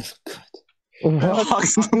Cosby. Bill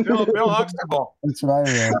Huxtable. That's what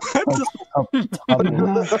I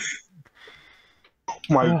read.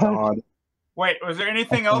 My God. Wait, was there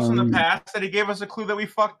anything else in the past that he gave us a clue that we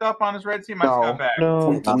fucked up on his red team? I just got back. No.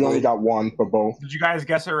 We only got one for both. Did you guys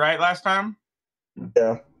guess it right last time?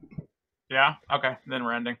 Yeah. Yeah? Okay, then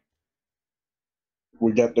we're ending.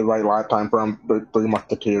 We get the right lifetime from the Three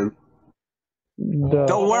Musketeers.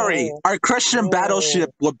 Don't worry, our Christian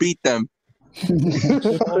battleship will beat them.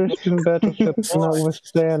 The Christian battleship cannot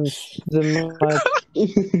withstand the might.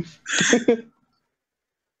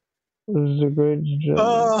 The great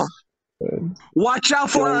Jimbo. Watch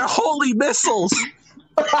out for our holy missiles!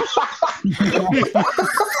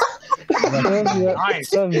 Nice.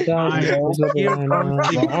 Here comes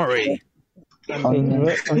the glory.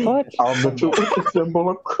 What? The symbol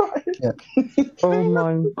of Christ. Oh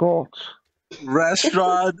my God.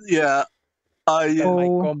 Restaurant, yeah.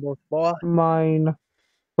 Oh mine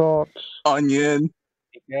God. Onion.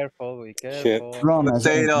 Be careful, be Shit. careful. Drum as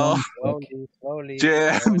Potato. Slowly.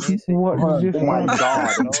 Jam. Slow and easy. What is Oh my this? God.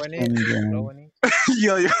 Slow and easy. Slow and easy.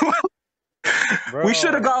 Yo. Bro, We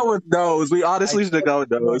should have gone with those. We honestly should have gone with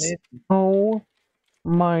those. Oh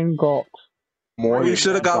my God. More We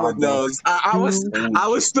should have gone with those. I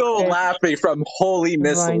was still laughing from holy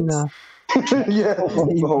missiles. Yeah.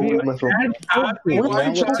 The holy missile.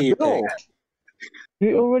 Where did Chad go?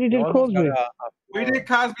 We already did Cosby. We did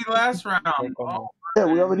Cosby last round. Oh, Yeah,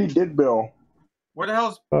 we already did Bill. where the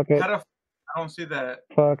hell's Okay. I don't see that.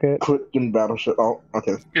 Fuck it. Christian Battleship. Oh,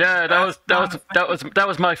 okay. Yeah, that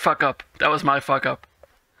was my fuck up. That was my fuck up.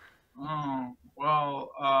 Oh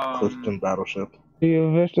well. Christian Battleship.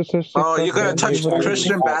 You wish to say Oh, you're gonna touch If you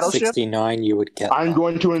Christian fought Battleship? 69, you would get I'm that.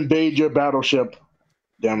 going to invade your battleship.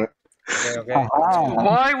 Damn it. Okay.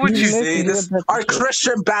 Why would you? See, our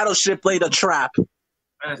Christian Battleship laid a trap.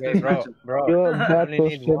 Okay, bro. Your only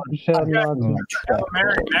need battleship one. shall not.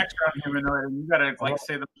 American extra humanoid, and you gotta like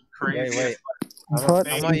say the crazy. Wait. What?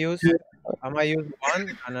 I'm gonna use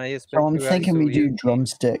one, and I expect So I'm you guys thinking to we do use-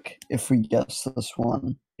 drumstick if we guess this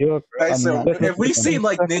one. Your Right, so mean, if we see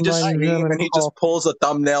like Ninja stream and he just pulls a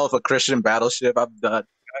thumbnail of a Christian Battleship, I'm done.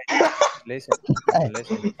 Listen.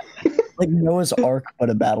 Like Noah's Ark, but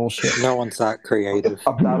a battleship. No one's that creative.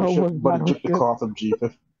 A battleship, No, but it's just the battleship. cloth of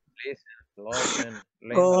Jesus. Listen.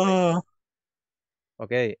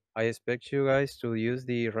 Okay, I expect you guys to use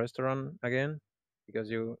the restaurant again because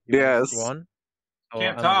you Yes. won. So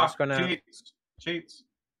Can't I'm talk. just gonna. Cheats.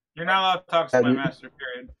 You're not allowed to talk to my master.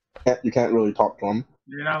 Period. You can't really talk to him.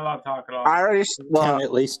 You're not allowed to talk at all. I already. Can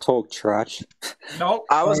at least talk trash. Nope.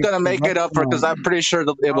 I was gonna make it up for because I'm pretty sure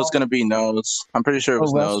that it was gonna be nose. I'm pretty sure it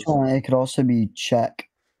was A nose. restaurant, it could also be check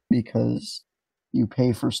because you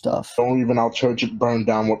pay for stuff. Don't even our church burned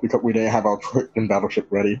down because we didn't have our Christian Battleship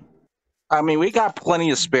ready. I mean, we got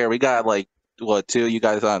plenty of spare. We got like what 2? You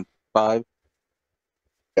guys on 5?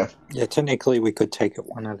 Yeah, technically we could take it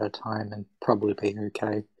one at a time and probably be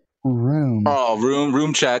okay. Room. Oh,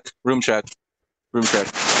 room check.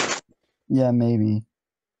 Yeah, maybe.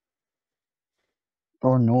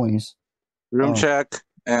 Or noise. Room Oh. check,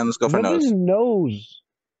 and let's go for What is nose. nose?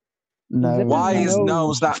 No. Why is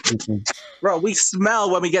nose? nose not? Bro, we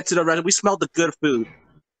smell when we get to the restaurant. We smell the good food.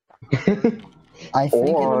 I think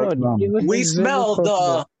Or- it's rum. We smell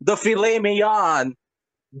the filet mignon.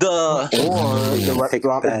 The Or the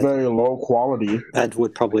restaurant is very low quality. That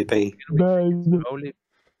would probably be. Slowly.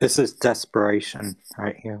 This is desperation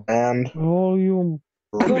right here. And Volume.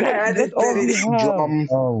 bad That's all we have. drum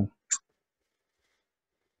Oh.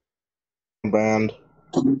 band.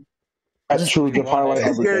 That's true. Just highlight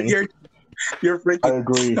everything. you're I freaking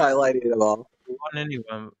agree. highlighting it all. We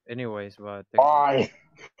won anyways, but. Why?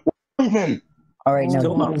 Even. All right, now.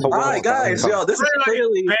 Still not for All right, guys, yo, this is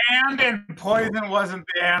clearly. Band and poison wasn't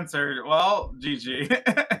the answer. Well,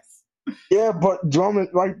 GG. Yeah, but drum is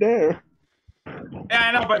right there. Yeah,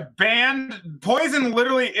 I know, but poison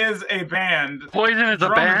literally is a band. Poison is a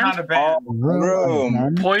Drum is not band. a band.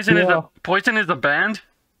 Room. Poison Yeah. Poison is a band.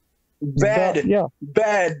 Bed. Yeah.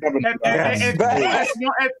 Bed. It's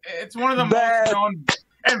one of the most known.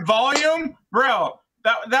 And volume, bro,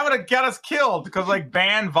 that would have got us killed because like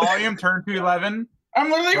band volume turn to 11. I'm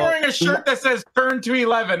literally wearing a shirt that says turn to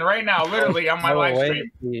 11 right now, literally on my live stream.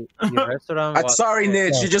 The restaurant I'm was- sorry,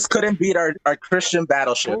 Nitch. You just couldn't beat our Christian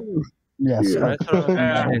Battleship. Yes. The restaurant was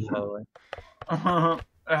Yeah. finished, by the way.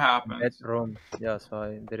 It happens. That's room. Yeah, so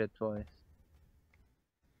I did it twice.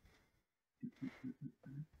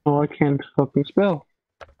 Oh, I can't fucking spell.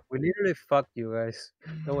 We literally fucked you guys.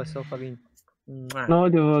 That was so fucking. Mwah. No,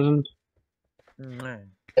 it wasn't. Mwah.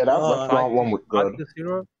 Yeah, that restaurant one was good.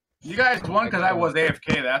 5-0. You guys won because I was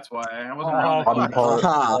AFK. That's why I wasn't around. Body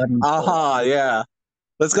part. Yeah.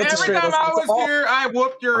 Let's go to Every straight. time I was here, I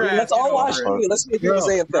whooped your ass. Let's all Get watch over it. you. Let's make you the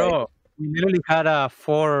same thing. Bro, we literally had a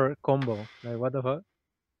 4 combo. Like, what the fuck?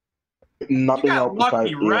 You Nothing got else besides lucky.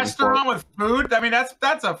 Ian Restaurant with food. I mean, that's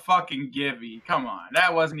a fucking givey. Come on,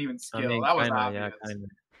 that wasn't even skill. I mean, that was kinda, obvious. yeah, kinda.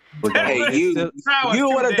 Hey, you That was you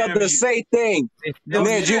too would have done damn the easy. same thing. No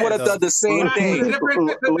Ned, you shit. would have done the same The thing.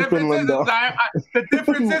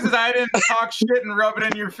 difference is I didn't talk shit and rub it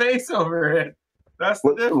in your face over it. That's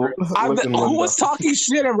the difference. Who was talking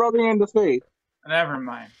shit and rubbing in the face? Never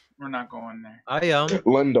mind. We're not going there. I am.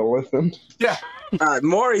 Linda, listen. Yeah.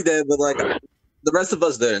 Maury did, but like the rest of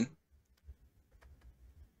us didn't.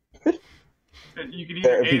 You could either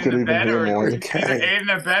Yeah, if you aid could in the even bed hear or more. either aid in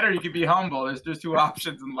the bed or you could be humble. There's two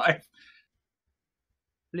options in life.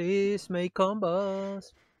 Please make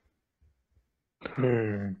combos.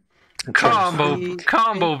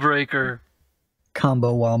 Combo breaker.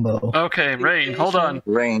 Combo wombo. Okay, Rain, hold on.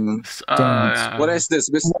 Rain. What is this?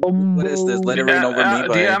 What is this? Let it rain over me.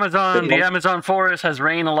 The Amazon forest has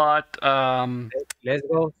rain a lot. Let's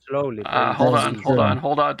go slowly.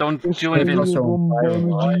 Hold on. Don't do anything.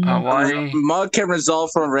 Why? Mud can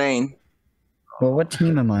resolve from rain. Well, what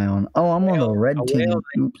team am I on? Oh, I'm on the red team.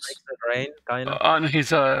 Oops. Rain, kind of. On his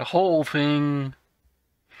whole thing.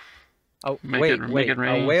 Oh, Make wait, it wait.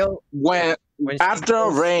 rain. A whale. When after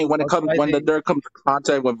goes rain, when outside the dirt comes in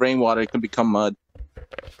contact with rainwater, it can become mud.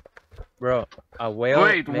 Bro, a whale.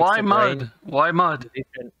 Wait, makes why it mud? rain Why mud?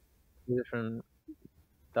 with different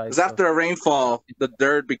Because types after a rainfall, the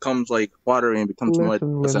dirt becomes like watery and becomes mud,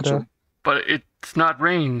 Listen, essentially. Linda. But it's not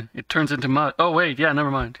rain. It turns into mud. Oh wait, yeah,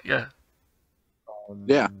 never mind. Yeah.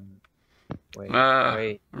 Yeah. Wait,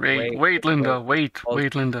 Linda.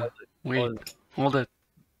 Wait, Linda. Hold it.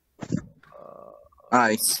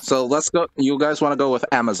 Alright, so let's go. You guys want to go with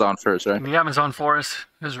Amazon first, right? The Amazon forest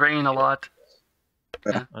is raining a lot.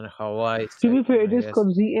 Yeah. And Hawaii. To be fair, it is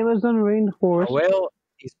called the Amazon rainforest. Well,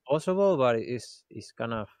 it's possible, but it's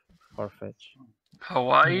kind of far-fetched.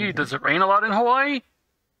 Hawaii? Does it rain a lot in Hawaii?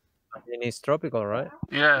 I mean, it's tropical, right?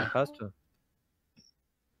 Yeah. It has to.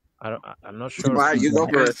 I'm not sure. Alright, you go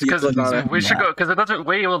for it. You click on it. We should go because it doesn't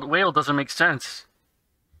whale doesn't make sense.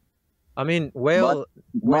 I mean, whale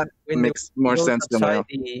Mud makes more sense than whale.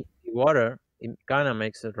 the water, it kind of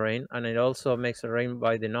makes it rain, and it also makes it rain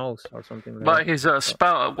by the nose or something like By that. his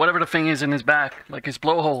spout, whatever the thing is in his back, like his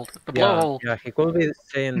blowhole, the blowhole. Yeah, he could be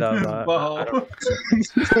saying that. I don't know.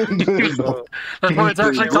 That's what it's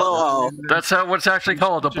actually Blowhole. called. That's what's actually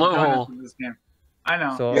called, a blowhole. I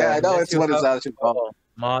know. So, Yeah, I know it's what it's have- actually called.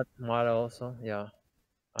 Mud also, yeah.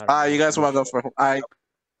 You guys want to go for? Thank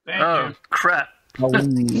you. Crap.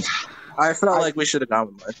 I felt like we should have gone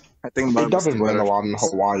with mud. I think It mud was doesn't rain a better. lot in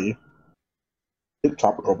Hawaii. It's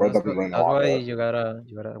tropical, but it doesn't rain a That's lot. why there. you gotta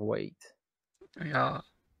wait. Yeah.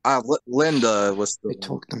 Linda was the. They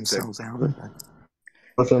talked themselves out of it.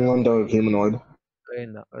 Listen, Linda, humanoid.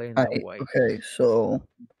 Linda, Alright, wait. okay, so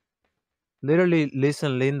Literally,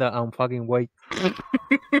 listen, Linda, and fucking wait.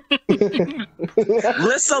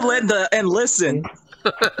 Listen, Linda, and listen.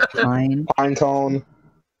 pine, Pine cone.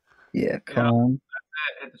 yeah, cone.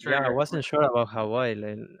 Yeah, I wasn't sure about Hawaii.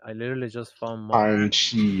 Like, I literally just found mud. Pine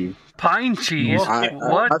cheese. Pine cheese.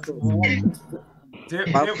 What? Okay.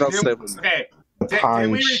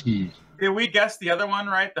 Pine cheese. Did we guess the other one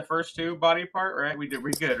right? The first two body part, right? We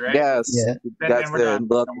good, right? Yes, Yeah. that's Then we're good. done.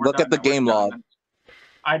 Look, Then we're look done. at the Then we're game done log. then.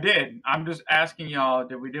 I did. I'm just asking y'all,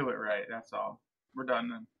 did we do it right? That's all. We're done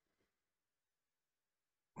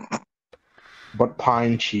then. But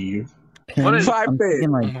pine cheese. Pin, What is- I'm Pine thinking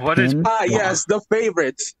pin. like What is- pin. Yes, the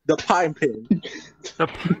favorite, the pine pin.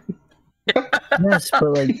 Yes, but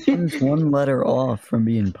like pin's one letter off from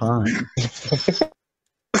being pine.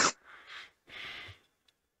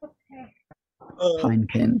 Pine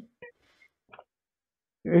pin.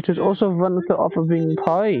 It is also one letter off of being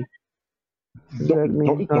pie. That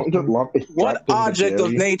means Don't just love it. What object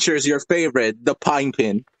of nature is your favorite? The pine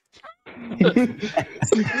pin.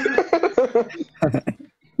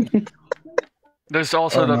 There's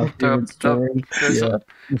also My favorite story. Yeah.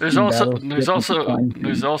 there's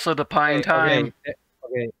also the pine time.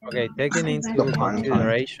 Okay, taking into The pine time.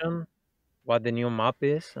 consideration what the new map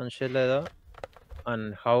is and shit like that,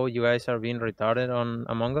 and how you guys are being retarded on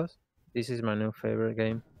Among Us, this is my new favorite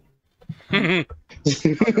game. Among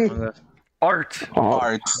Us. Art.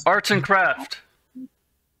 Arts and craft.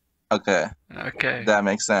 Okay, Okay. that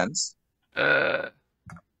makes sense. Art,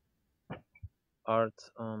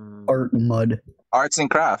 Art mud. Arts and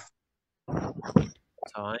craft.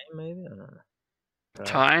 time maybe. I don't know.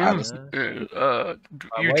 Time. Yeah.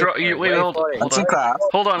 You Wait draw. for You it, wait. wait Hold for it. on. Arts and craft.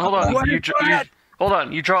 Hold on. Hold on. What You, is dr- that? hold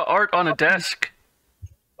on. You draw art on a desk.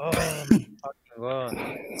 Oh my fucking god!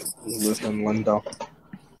 Listen, Linda.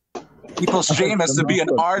 People's dream is to be an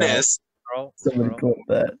artist. Bro, Somebody called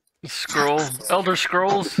that. Scroll. Elder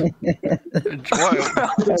Scrolls. I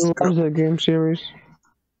love that game series.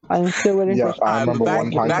 I'm still waiting Yeah, for. I remember Back,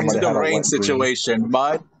 one time back to somebody the had a rain wet dream. situation.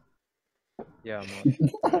 Mud. Yeah,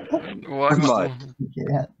 man. What? Mud.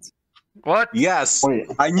 Yeah. What? Yes, Wait,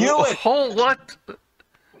 I knew it. Oh, what?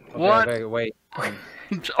 What? Okay, wait.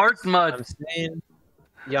 Art mud. I'm saying.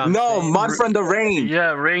 Yeah. I'm No, saying, mud from the rain.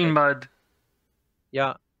 Yeah, rain mud.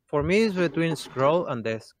 Yeah, for me it's between scroll and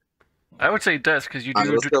desk. I would say desk because you Alright,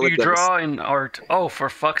 do let's go with you draw in art. Oh, for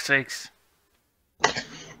fuck's sakes!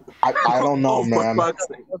 I don't know, Oh, for man. fuck's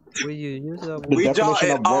sake. Will you use that? The We draw definition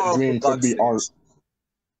it of wet all, dream for could be art.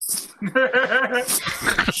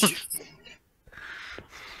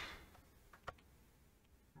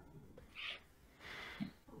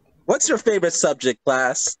 What's your favorite subject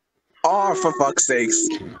class? Oh, for fuck's sakes.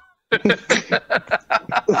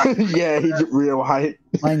 Yeah, he's real height.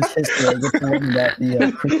 Mine's history. I get to learn about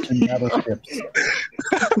the Christian battleships.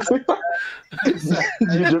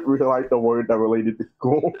 You just realized the word that related to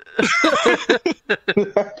school.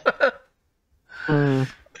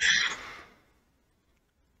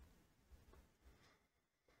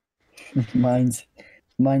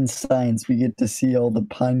 Mine's science. We get to see all the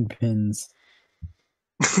pine pins.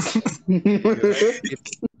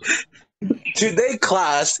 Today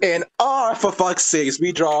class in for fuck's sakes,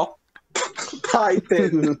 we draw pine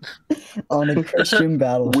pin. On a Christian We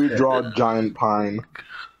battleship. draw giant pine.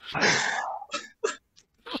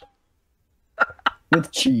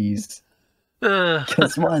 With cheese.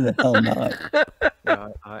 Because why the hell not?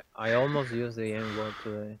 Yeah, I almost used the N word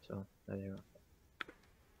today, so there you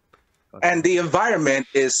go. And the environment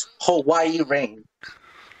is Hawaii rain.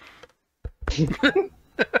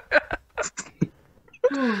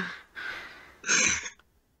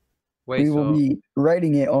 Wait, We will be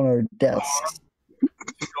writing it on our desks.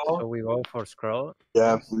 so we go for scroll?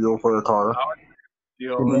 Yeah, we go for a car.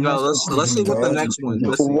 No, let's see what the next one.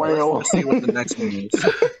 Whale. Let's see what the next one is.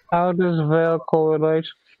 How does whale correlate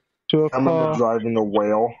to a I remember car? driving a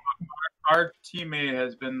whale. Our teammate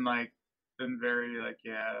has been very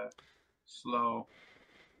slow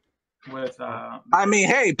with I mean,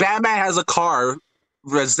 hey, Batman has a car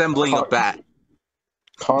resembling a bat.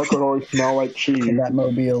 Car could always smell like cheese. That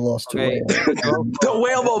mobile lost Okay. away. The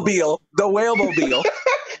whale mobile. The whale mobile.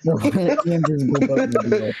 Invisible boat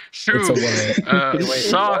mobile. Shoe. It's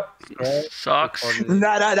a whale. Socks.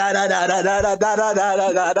 Na na na na na na na na na na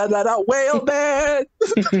na na na na whale man.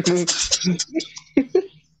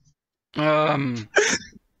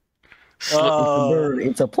 It's a bird.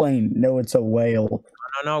 It's a plane. No, it's a whale.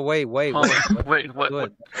 No, wait. Wait,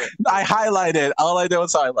 what? I highlighted. All I do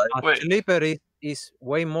is highlight. Slipper is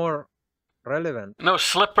way more relevant. No,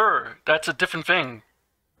 slipper. That's a different thing.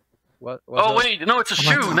 What? Oh wait, no, it's a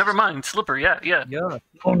shoe. Never mind. Slipper. Yeah. Yeah.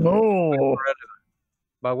 Oh no!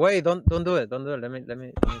 But wait, don't do it. Don't do it. Let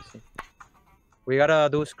me see. We gotta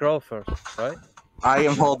do scroll first, right? I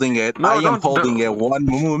am holding it. No, I am don't- holding it. One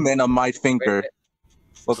movement of my finger.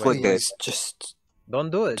 We'll click it. Just Don't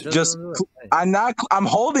do it. Just don't do it. I'm not. I'm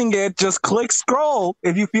holding it. Just click scroll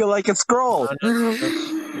if you feel like it's scroll.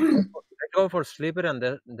 Let's go for slipper and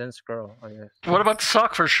then scroll, I guess. What about the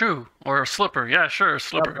sock for shoe or slipper? Yeah, sure,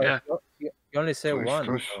 slipper. Yeah. You only say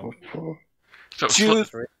one. So Choose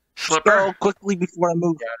slipper. scroll quickly before I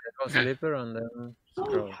move. Yeah, let's go slipper and then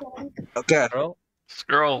scroll. Okay. Scroll.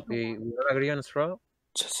 Scroll. We all agree on scroll?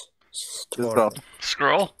 just Scroll.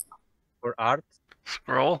 Scroll. For art?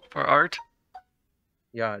 Scroll for art.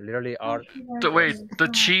 Yeah, literally art. Wait, the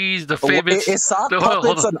cheese, the famous. Is sock hold on,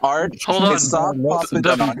 puppets an art? Hold on. Is sock puppets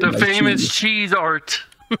an art? The famous cheese art.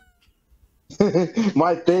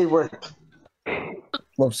 My favorite.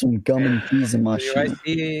 Love some gum and cheese in my Do you guys shoe.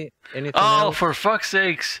 see anything Oh, else? for fuck's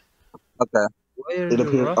sakes. Okay, Why are It you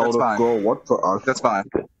appears rough? out of fine. scroll. What for us? that's fine.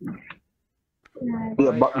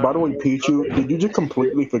 Yeah. By the way, Pichu, did you just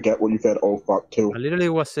completely forget what you said? Oh fuck, too. I literally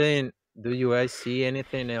was saying, do you guys see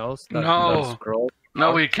anything else that No. that scroll?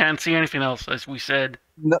 No, we can't see anything else, as we said.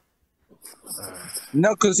 No,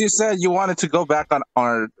 because you said you wanted to go back on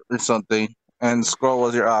art or something, and scroll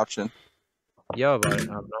was your option. Yeah, but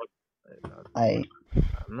I'm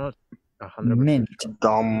not 100% Mint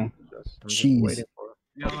Dumb. I'm just cheese. waiting for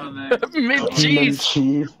Mint cheese.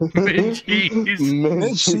 cheese. Mint cheese.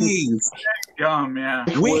 Mint cheese. Cheese. Gum, yeah.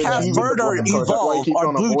 We Wait, have cheese is further the black card. That's why he evolved keeps our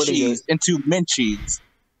on blue avoiding cheese into mint cheese.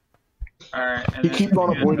 Alright. He keeps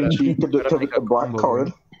on avoiding cheese to the black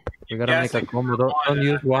card. We gotta Yes, make a combo. Don't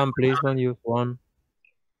use one, please. Don't use one.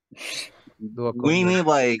 Do a combo. We need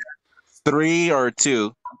like 3 or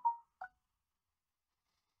 2.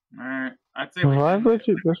 Alright. I'd say we Why can would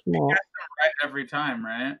you go small? right every time,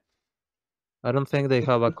 right? I don't think they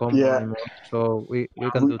have a combo Yeah. anymore, so we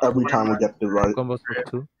can do Every two time we get it right. combos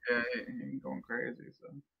of 2. Yeah, he's going crazy, so.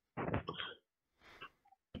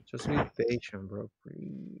 Just be patient, bro,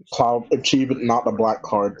 please. Cloud, if cheese is not the black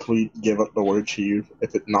card, please give up the word cheese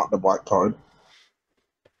if it's not the black card.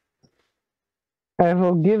 I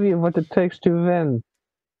will give you what it takes to win.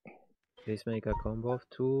 Please make a combo of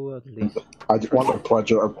 2 at least. I just want the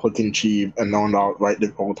pleasure of clicking cheese and knowing out right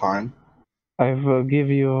this whole time. I will give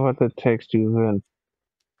you what it takes to win.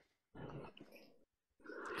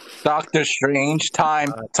 Doctor Strange,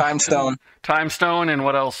 time stone. Time stone and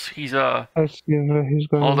what else? He's Let's give he's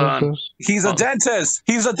going Hold to on. this. He's a dentist.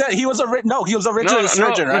 He was originally a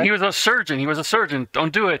surgeon, right? He was a surgeon. He was a surgeon.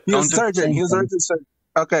 Don't do it. He was a Don't do surgeon. He was originally a surgeon.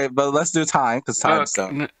 Okay, but let's do time because time Look,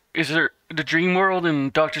 stone. is there the Dream World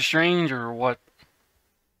and Doctor Strange or what?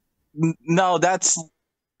 No, that's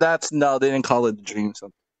no. They didn't call it the dream.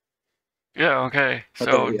 So Yeah. Okay. So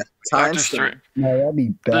okay, yeah. Time Doctor stone. Strange. No, that'd be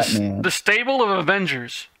Batman. The stable of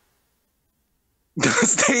Avengers. The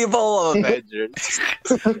stable of Avengers.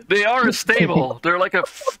 They are a stable. They're like a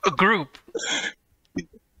group.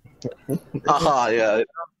 Yeah.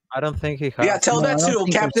 I don't think he has. Yeah, tell No, that I don't to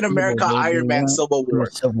think Captain that's America, Civil War. Iron Man, Yeah. Civil War.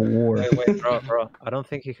 Civil War. Wait, bro. I don't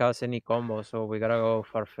think he has any combo, so we gotta go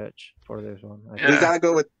far-fetched for this one. I Yeah. We gotta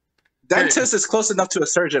go with dentist is close enough to a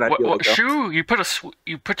surgeon. I feel like. Though. Shoe? You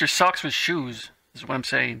put your socks with shoes. Is what I'm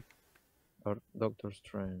saying. Or Doctor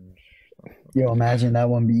Strange. Yo, imagine that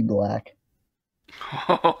one be black.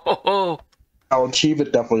 Oh, I'll achieve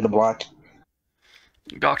it definitely to black.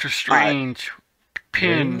 Doctor Strange.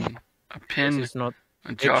 Pin. Dream? A pin. This is not A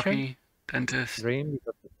fiction? jockey. Dentist. Dream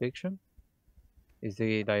because of fiction? Is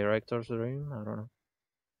the director's dream? I don't know.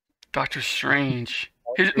 Doctor Strange.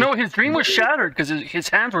 His dream was shattered because his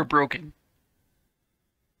hands were broken.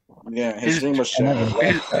 Yeah, his dream was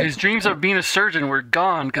shattered. His dreams of being a surgeon were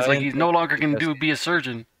gone because like he's no longer can be a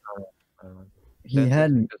surgeon. He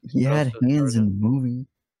had hands in the movie.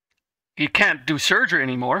 He can't do surgery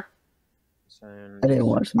anymore. I didn't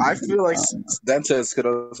watch the I movie. feel like dentist could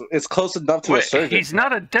have. It's close enough to a Wait, surgeon. he's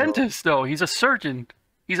not a dentist though. He's a surgeon.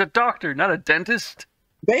 He's a doctor, not a dentist.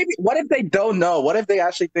 Maybe. What if they don't know? What if they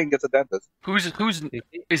actually think it's a dentist? Who's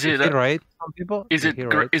is it? He right? Some people. Is it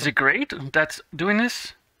great that's doing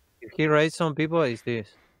this? If he writes some people, is this?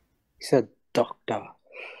 He said doctor.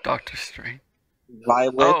 Doctor Strange.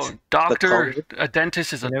 Violet. Oh, doctor. A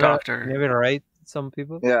dentist is a doctor. Never write some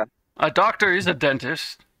people. Yeah. A doctor is a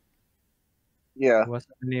dentist. Yeah.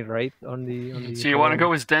 Wasn't any right on the. So you want to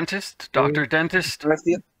go as dentist, doctor, dentist?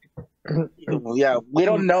 Yeah, we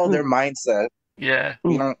don't know their mindset. Yeah.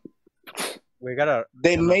 We don't. We gotta.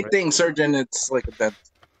 They may think surgeon. It's like a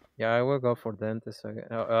dentist. Yeah, I will go for dentist again.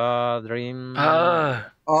 Dream.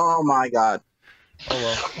 Oh my god. Oh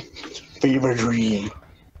well. Fever dream.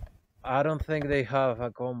 I don't think they have a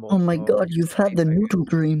combo. Oh my god, you've had the noodle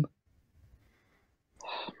dream.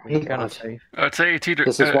 We kind of safe. I'd say it's either.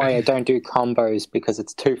 This is why I don't do combos, because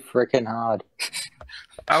it's too freaking hard.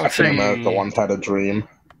 I would say the ones had a dream.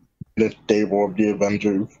 This day of the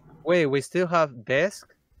Avengers. Wait, we still have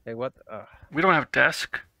desk? Like what? We don't have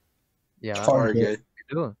desk. Yeah, Target.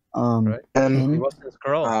 we do. Right? And it wasn't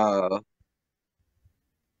scroll.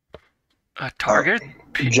 A target.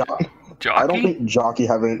 Jockey. Jockey. I don't think jockey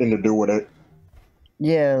have anything to do with it.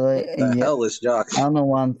 Yeah, like The hell is jockey? I don't know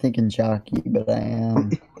why I'm thinking jockey, but I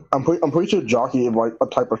am. I'm pretty sure jockey is like a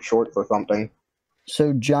type of short for something.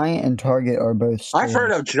 So giant and target are both. I've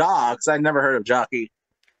heard of jocks. I never heard of jockey.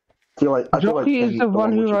 I feel like Jockey is the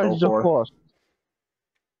one who rides the horse.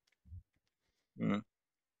 I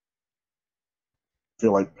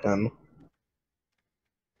feel like Penn.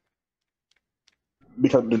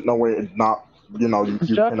 Because there's no way it's not, you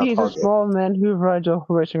Jockey is a small man who rides a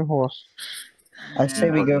racing horse. I say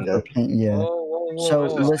we go for paint. Yeah. So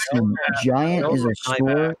listen, giant is a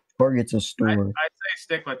store. Target's a store. I'd say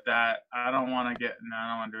stick with that. I don't want to do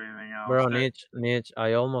anything else. Bro, Niche,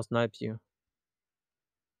 I almost sniped you.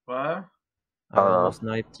 What? I almost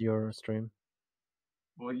sniped your stream.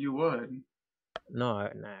 Well, you would. No, I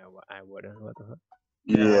wouldn't. What the fuck?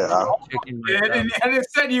 Yeah. And it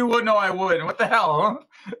said you would. No, I wouldn't. What the hell?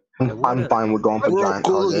 I'm fine with going for giant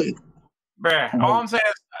target. Bruh, all I'm saying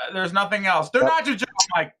is there's nothing else. They're not just. Oh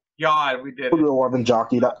my god, we did it. 11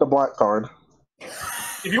 jockey. That's the black card.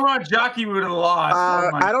 If you want jockey, we would have lost.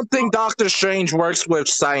 I don't think Doctor Strange works with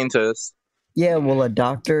scientists. Yeah, well, a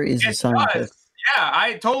doctor is a scientist. Yeah,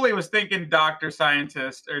 I totally was thinking Doctor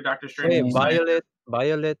Scientist or Doctor Strange. Hey, Violet.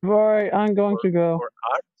 Right, I'm going to go.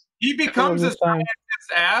 He becomes a scientist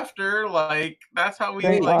after, like, that's how we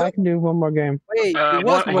I can do one more game. Wait,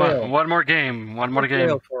 one more game. One more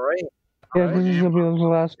game. Yeah, this is gonna be the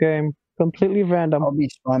last game. Completely random. I'll be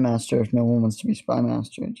Spy Master if no one wants to be Spy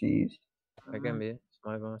Master. Jeez. I can be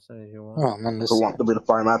Spy Master if you want. Oh man, Who wants to be the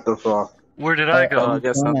Spy Master for? Where did I go? I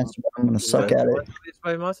guess I'm gonna suck at it.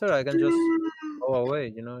 Spy Master, I can just go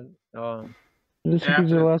away, you know. This is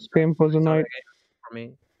the last game for the night. For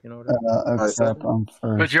me, you know. Except I'm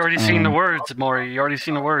first. But you already seen the words, Maury. You already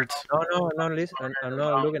seen the words. No, I'm not listening. I'm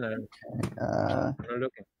not looking at it. I'm not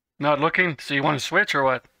looking. Not looking? So you want to switch or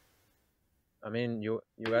what? I mean, you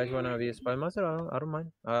guys wanna be a Spy Master? I don't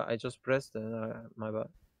mind. I just pressed my bad.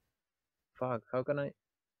 Fuck, how can I?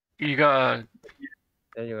 You got.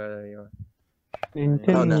 There you go.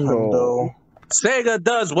 Nintendo. Sega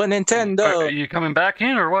does what Nintendo. Are you coming back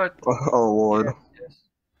in or what? Oh lord. Yes.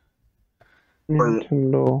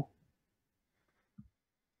 Nintendo.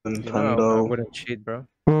 Nintendo. I wouldn't cheat, bro.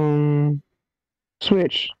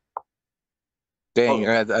 Switch. Dang,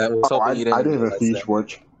 I didn't even see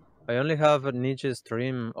Switch. I only have a Nietzsche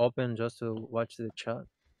stream open just to watch the chat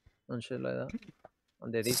and shit like that.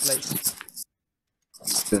 On the dislikes.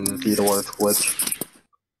 Didn't see the word Switch.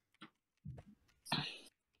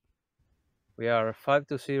 We are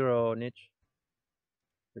 5-0, Nietzsche.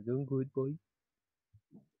 We're doing good, boy.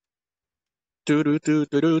 Do.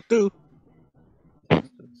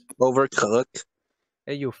 Overcooked.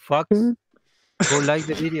 Hey, you fucks. Go like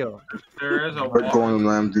the video. There is a Gordon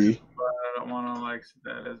Ramsay. but I don't want to like set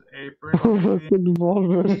that as apron.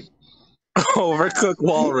 Overcooked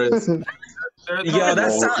walrus. Yo,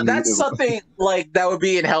 that's something like that would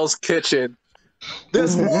be in Hell's Kitchen.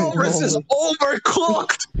 This walrus is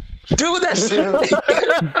overcooked. Do that shit.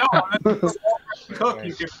 Cook,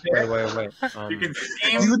 you can Wait. you can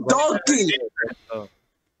steam. You donkey.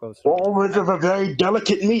 Walrus is a very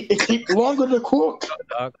delicate meat. It takes longer to cook.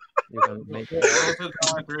 You can make Those are the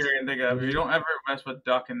only three I can think of. You don't ever mess with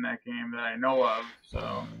duck in that game that I know of.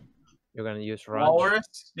 So you're gonna use ranch. walrus,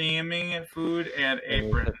 steaming food, and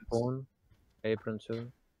aprons. Apron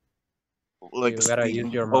too. Like you gotta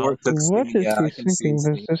use your mouth. What is he thinking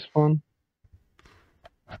with this one?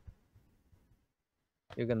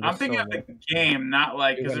 I'm thinking of the game, not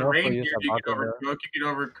like because in reindeer you could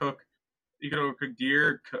overcook. You could overcook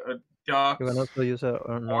deer, ducks. You can also use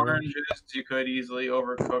oranges. You could easily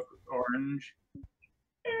overcook orange.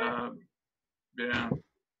 Yeah.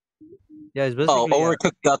 Yeah, it's basically.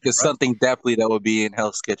 Overcooked duck is something definitely that would be in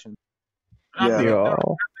Hell's Kitchen. Yeah.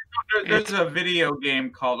 There's a video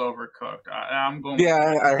game called Overcooked. I'm going. Yeah,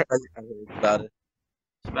 I heard about it.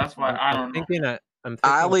 So that's why I don't know.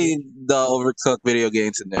 I leave the Overcooked video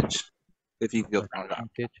games to niche. If you feel strong about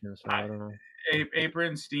it. So I don't know.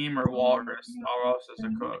 Apron, steam, or walrus. Walrus is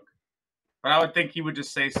a cook. But I would think he would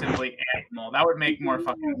just say simply animal. That would make more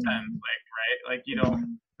fucking sense. Like you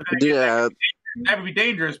don't. Yeah. That would be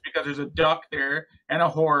dangerous because there's a duck there and a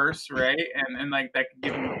horse, right? And like that could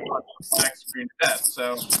give him a black screen of death.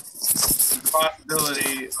 So the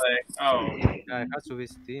possibility, it has to be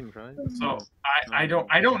steam, right? So I don't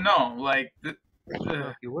know. Like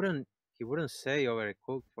he wouldn't say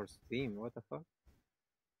overcooked for steam. What the fuck?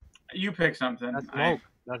 You pick something. That's smoke.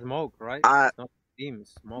 That's smoke, right? It's not steam.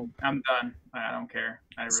 It's smoke. I'm done. I don't care.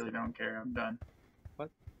 I really don't care. I'm done. What?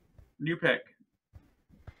 You pick.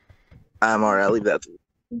 I'm alright. I'll leave that to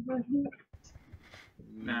you.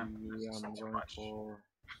 No. I'm going for.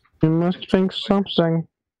 You must think something.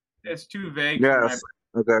 It's too vague. Yes.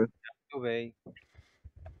 Okay. Too vague.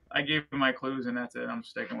 I gave him my clues and that's it. I'm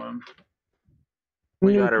sticking with him.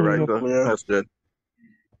 We got it right though. Yeah. That's good.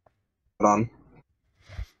 Hold on.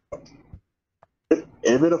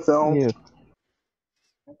 If it a film. Yeah.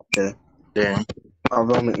 Okay. Yeah. I'm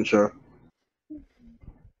making sure. You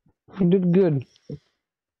did good.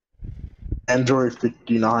 Android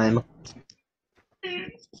 59.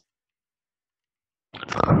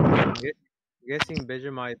 Guessing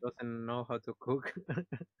Vegemite doesn't know how to cook.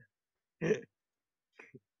 If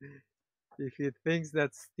he thinks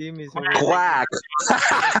that steam is quack.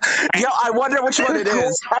 Yo, I wonder which one it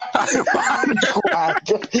is. Quack.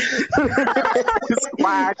 It's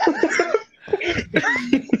quack.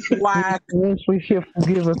 Quack. Once we hear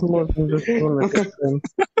forgive us more than just one.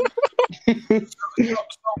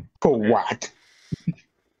 Quack.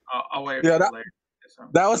 I'll wait. Yeah,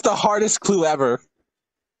 that was the hardest clue ever.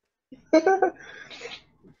 I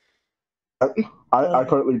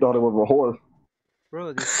currently thought it was a horse.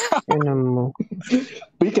 Bro, Animal.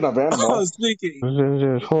 Speaking of animals.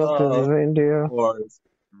 There's horses, reindeer.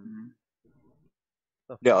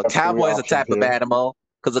 Yo, cowboy is a type of animal.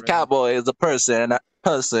 Because a cowboy is a person, and a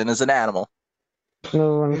person is an animal.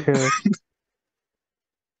 No one cares.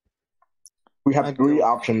 We have three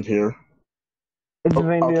options here. It's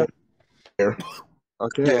reindeer.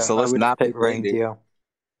 Okay, so let's not pick reindeer.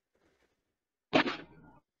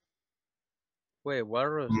 Wait,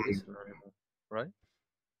 walrus is an animal, right?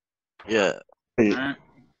 Yeah. Right.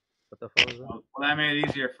 What the fuck is that? Well, that made it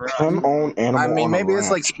easier for us. Unowned animal. I mean, on maybe a it's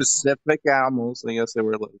ranch. like specific animals. I guess they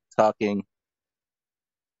were like talking.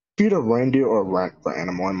 Either reindeer or rat for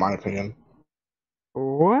animal, in my opinion.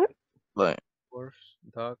 What? Like Horse,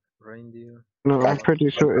 duck, reindeer. No, I'm pretty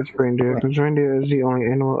sure it's reindeer. Because reindeer is the only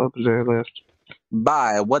animal up there left.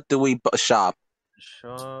 buy. What do we shop?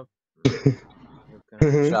 Shop.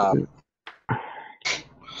 Shop.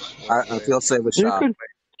 I feel safe with shop.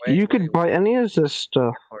 You could buy any of this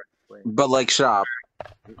stuff. But like shop.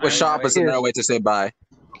 With shop is another way to say buy.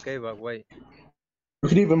 Okay, but wait. You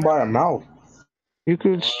could even buy a mouth. You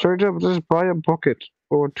could straight up just buy a bucket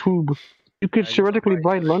or a tube. You could theoretically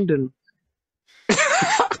buy London.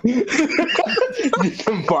 You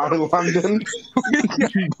can buy London. You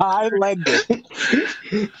can buy London.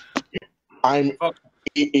 I'm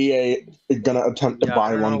EA is gonna attempt to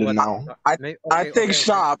buy London now. I think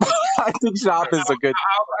shop. I think shop is a good.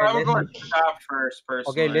 I would go with shop first,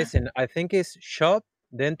 personally. Okay, listen. I think it's shop,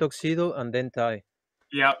 then tuxedo, and then tie.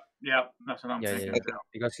 Yep, that's what I'm thinking. Okay.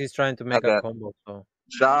 Because he's trying to make a combo, so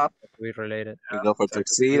shop. We related. We go for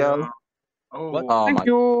tuxedo. Oh, thank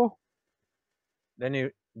you. Then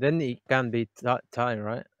it can be tie,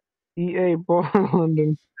 right? EA bought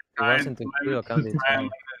London. It wasn't tuxedo, can be tie.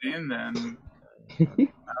 In then. I don't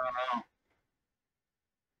know.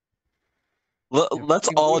 Let's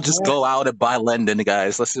all just go out and buy London,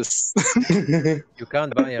 guys. Let's just. You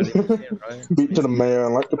can't buy a limousine, right? Speak to the mayor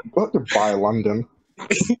and let them buy London.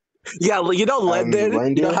 Yeah, you know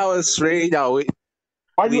London. You know how it's free. No,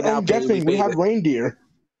 Why are you guessing? We have reindeer.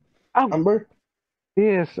 Oh. Remember?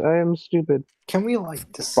 Yes, I am stupid. Can we like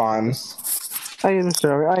this? Fine. I am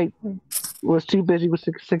sorry. I was too busy with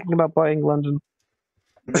thinking about buying London.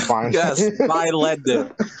 Fine. Yes, buy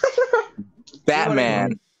London.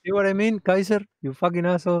 Batman. See what I mean, Kaiser? You fucking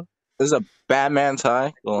asshole. This is a Batman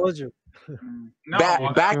tie. Told you. No,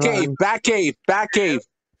 Batcave.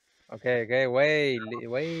 Okay, wait.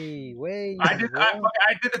 I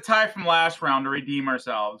did the tie from last round to redeem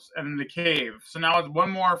ourselves, and then the cave. So now it's one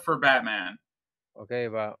more for Batman. Okay,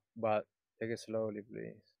 but take it slowly,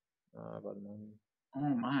 please. About money. Oh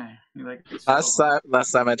my! You like last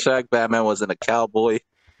time I checked, Batman wasn't a cowboy.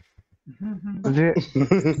 There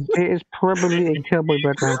is probably a cowboy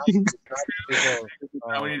Batman.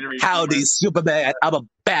 Howdy, Superman! I'm a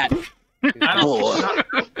bat. How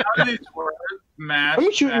do these words match? Let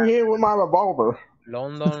me shoot you here with my revolver.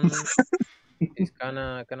 London is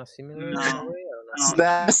kinda similar in a way. I don't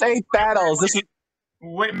know. This ain't battles. This is.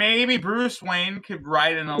 Wait, maybe Bruce Wayne could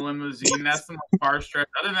ride in a limousine. That's the most far stretch.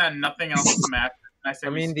 Other than that, nothing else matches. I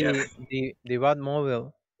mean the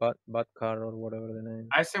Batmobile, Bat car or whatever the name.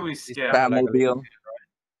 I say we skip. Batmobile.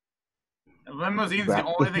 Limousine's the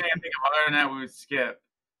only thing I think of. Other than that, we would skip.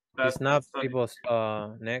 It's not people's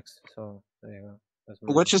next, so there you go.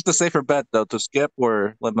 Which is the safer bet though, to skip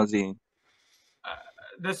or limousine?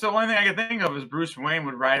 That's the only thing I can think of is Bruce Wayne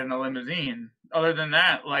would ride in a limousine. Other than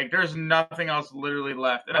that, like there's nothing else literally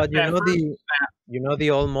left. And But you know the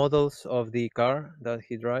old models of the car that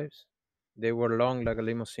he drives, they were long like a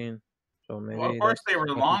limousine. So maybe. Well, of course they were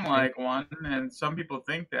long like one, and some people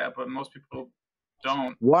think that, but most people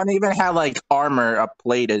don't. One even had like armor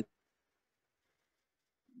upplated.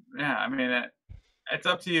 Yeah, I mean it's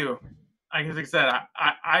up to you. Like I said,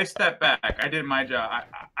 I stepped back. I did my job.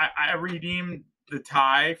 I redeemed the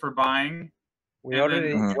tie for buying. We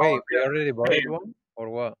already bought one or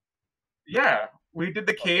what? Yeah, we did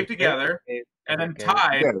the cave together, and then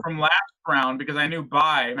tied from last round because I knew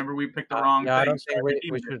buy. Remember, we picked the wrong thing. I don't think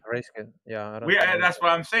we should risk it. Yeah, that's what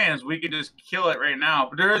I'm saying is we could just kill it right now.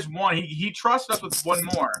 But there is one. He trusts us with one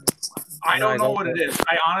more. I don't know what it is.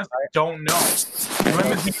 I honestly don't know.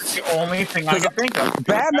 Limousine is the only thing I can think of.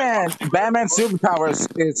 Batman's superpowers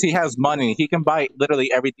is he has money. He can buy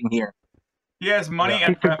literally everything here. He has money He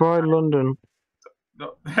and could buy London. He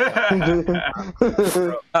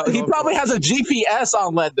probably has a GPS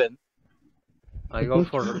on London. I go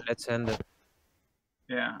for let's end it.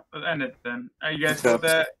 Yeah, let's end it then. Are you guys got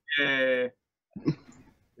that? Yeah.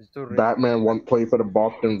 Batman won't play for the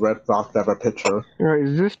Boston Red Sox. Have a picture. Right,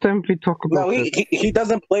 is this time we talk about? No, he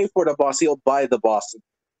doesn't play for the boss. He'll buy the Boston.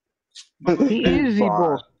 He is the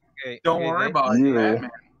boss. Okay, don't worry about it, Batman.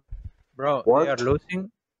 Bro, what? They are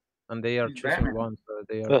losing, and they are choosing one, so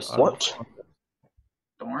they are. What?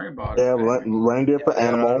 Don't worry about it. Yeah, reindeer for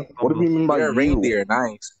animal. What do you mean by you? Reindeer,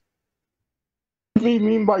 nice. What do you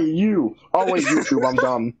mean by you? Oh wait, YouTube. I'm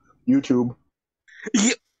done. YouTube.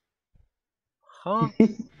 Huh?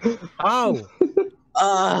 How?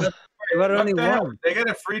 Only one. They get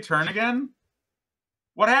a free turn again?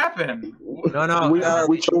 What happened? No.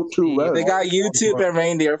 We chose two red. They got YouTube and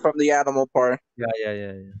reindeer from the animal part.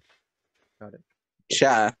 Yeah. Got it.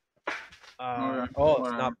 Chat.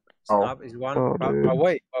 Snap is one.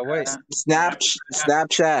 Wait.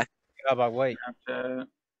 Snapchat. Yeah, but wait. Snapchat.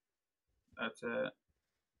 That's it.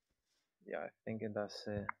 Yeah, I think that's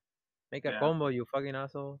it. Make a combo, you fucking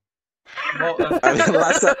asshole. Well, I mean,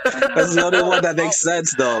 that's the only one that makes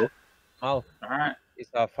sense, though. Mouth. All right. It's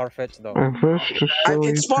far-fetched, though.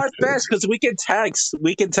 It's far-fetched because we can text.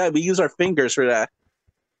 We use our fingers for that.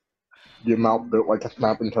 Your mouth built like a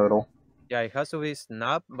snapping turtle. Yeah, it has to be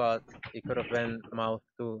snap, but it could have been mouth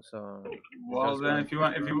too. So. Well, then, if you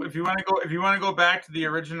want to go back to the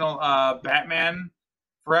original Batman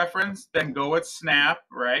reference, then go with Snap,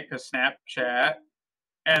 right? Because Snapchat,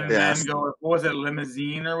 and then go with, what was it,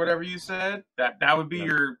 limousine or whatever you said? That would be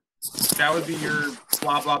your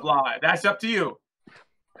blah blah blah. That's up to you.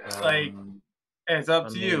 It's up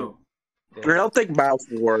to you. I don't think mouth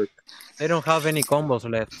will work. They don't have any combos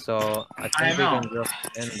left, so I think we can just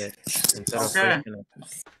end it instead of breaking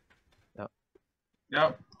it.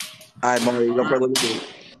 Yep. I'm already go for a little bit.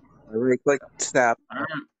 I really click Snap. Right.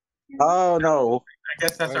 Oh no. I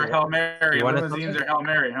guess that's our Hail Mary. Limousines are Hail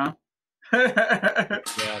Mary, huh?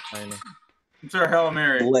 Yeah, kind of. It's our Hail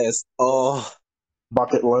Mary. List. Oh.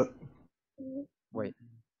 Bucket list. Wait.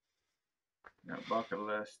 Yeah, bucket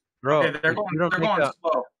list. Bro, okay, they're going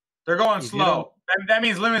slow. They're going If you slow. That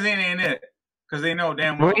means limousine ain't it. Because they know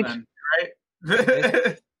damn well Wait. then,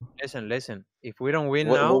 right? Listen. If we don't win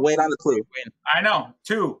We'll now, wait on the clue. we win. I know.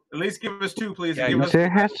 2. At least give us 2, please. Yeah, Give us There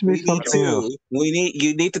has to be We need something else. 2.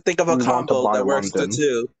 You need to think of a We want to combo buy that works to London.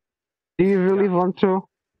 2. Do you really want to?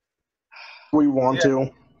 We want to.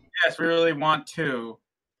 Yes, we really want 2.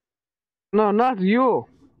 No, not you.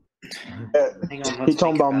 Hang on, He let's talking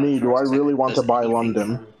think about me. Do I for a really second. want to Does buy anything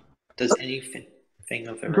London? Does anything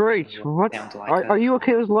of everything Great. What? sound like Are you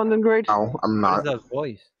okay with London, Great? No, I'm What is not. that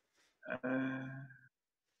voice?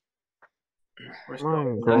 We're My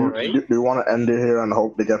still. God. Right? Do you want to end it here and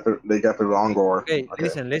hope they get the wrong or? Okay,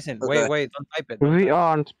 listen. Okay. Wait, don't type it. We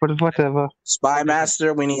aren't, but whatever. Spy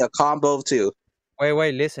Master, we need a combo of 2.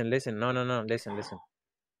 Wait, listen. No, listen.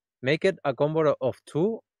 Make it a combo of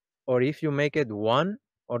 2, or if you make it 1,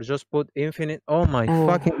 or just put infinite. Oh my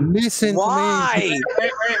fucking! Listen Why?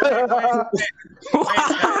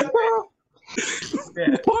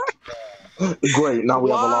 Great. Now we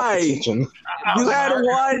have a lot Why? of kitchen. You had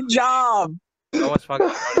one job. to me. That was fucking.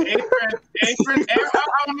 Apron.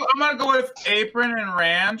 I'm gonna go with apron and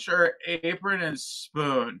ranch or apron and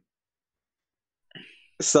spoon.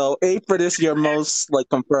 So apron is your most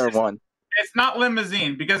confirmed one. It's not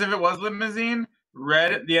limousine because if it was limousine,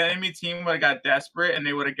 the enemy team would have got desperate and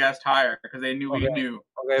they would have guessed higher because they knew we knew.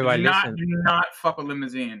 Okay, So but do listen. not fuck with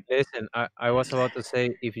limousine. Listen, I was about to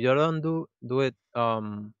say if you don't do it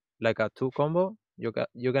like a 2 combo, you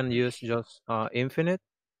can use just infinite,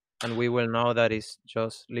 and we will know that it's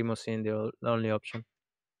just limousine the only option.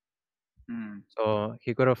 So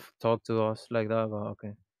he could have talked to us like that, but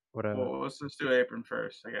okay, whatever. Well, let's just do apron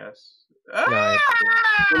first, I guess. Yeah,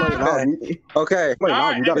 Okay.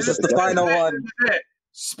 This is the final one.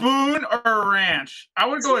 Spoon or ranch? I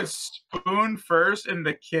would go with spoon first in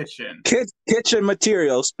the kitchen. Kitchen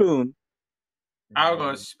material, spoon. I'll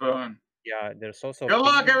go with spoon. Yeah, there's also. Good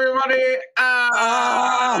luck, everybody.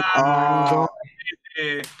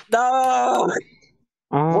 No.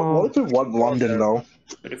 What if it was London though?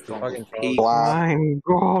 My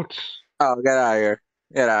God. Oh, get out of here!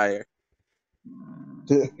 Get out of here!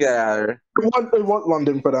 Get out of here! It was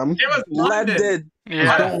London for them. It was London.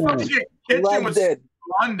 Yeah. Kitchen was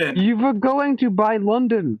London. You were going to buy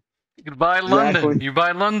London. You buy London. You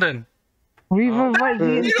buy London. We were right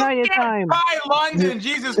the entire time. Buy London,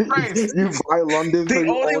 Jesus Christ. You buy London. The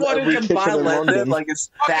only one who can buy London, it's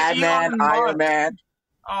Batman, Iron Man.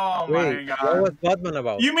 Oh Wait, my what God. was Batman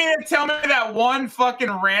about? You mean to tell me that one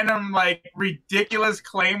fucking random, ridiculous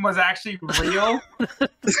claim was actually real?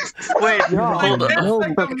 Wait, hold on.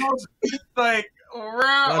 It's the most,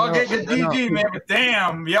 okay, good GG, man, but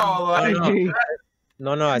damn, yo,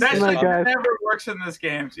 No, that I shit said never works in this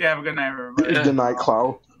game. So, yeah, have a good night, everybody. Good night,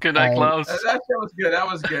 Klaus. Good night, Klaus. That shit was good. That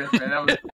was good, man. That was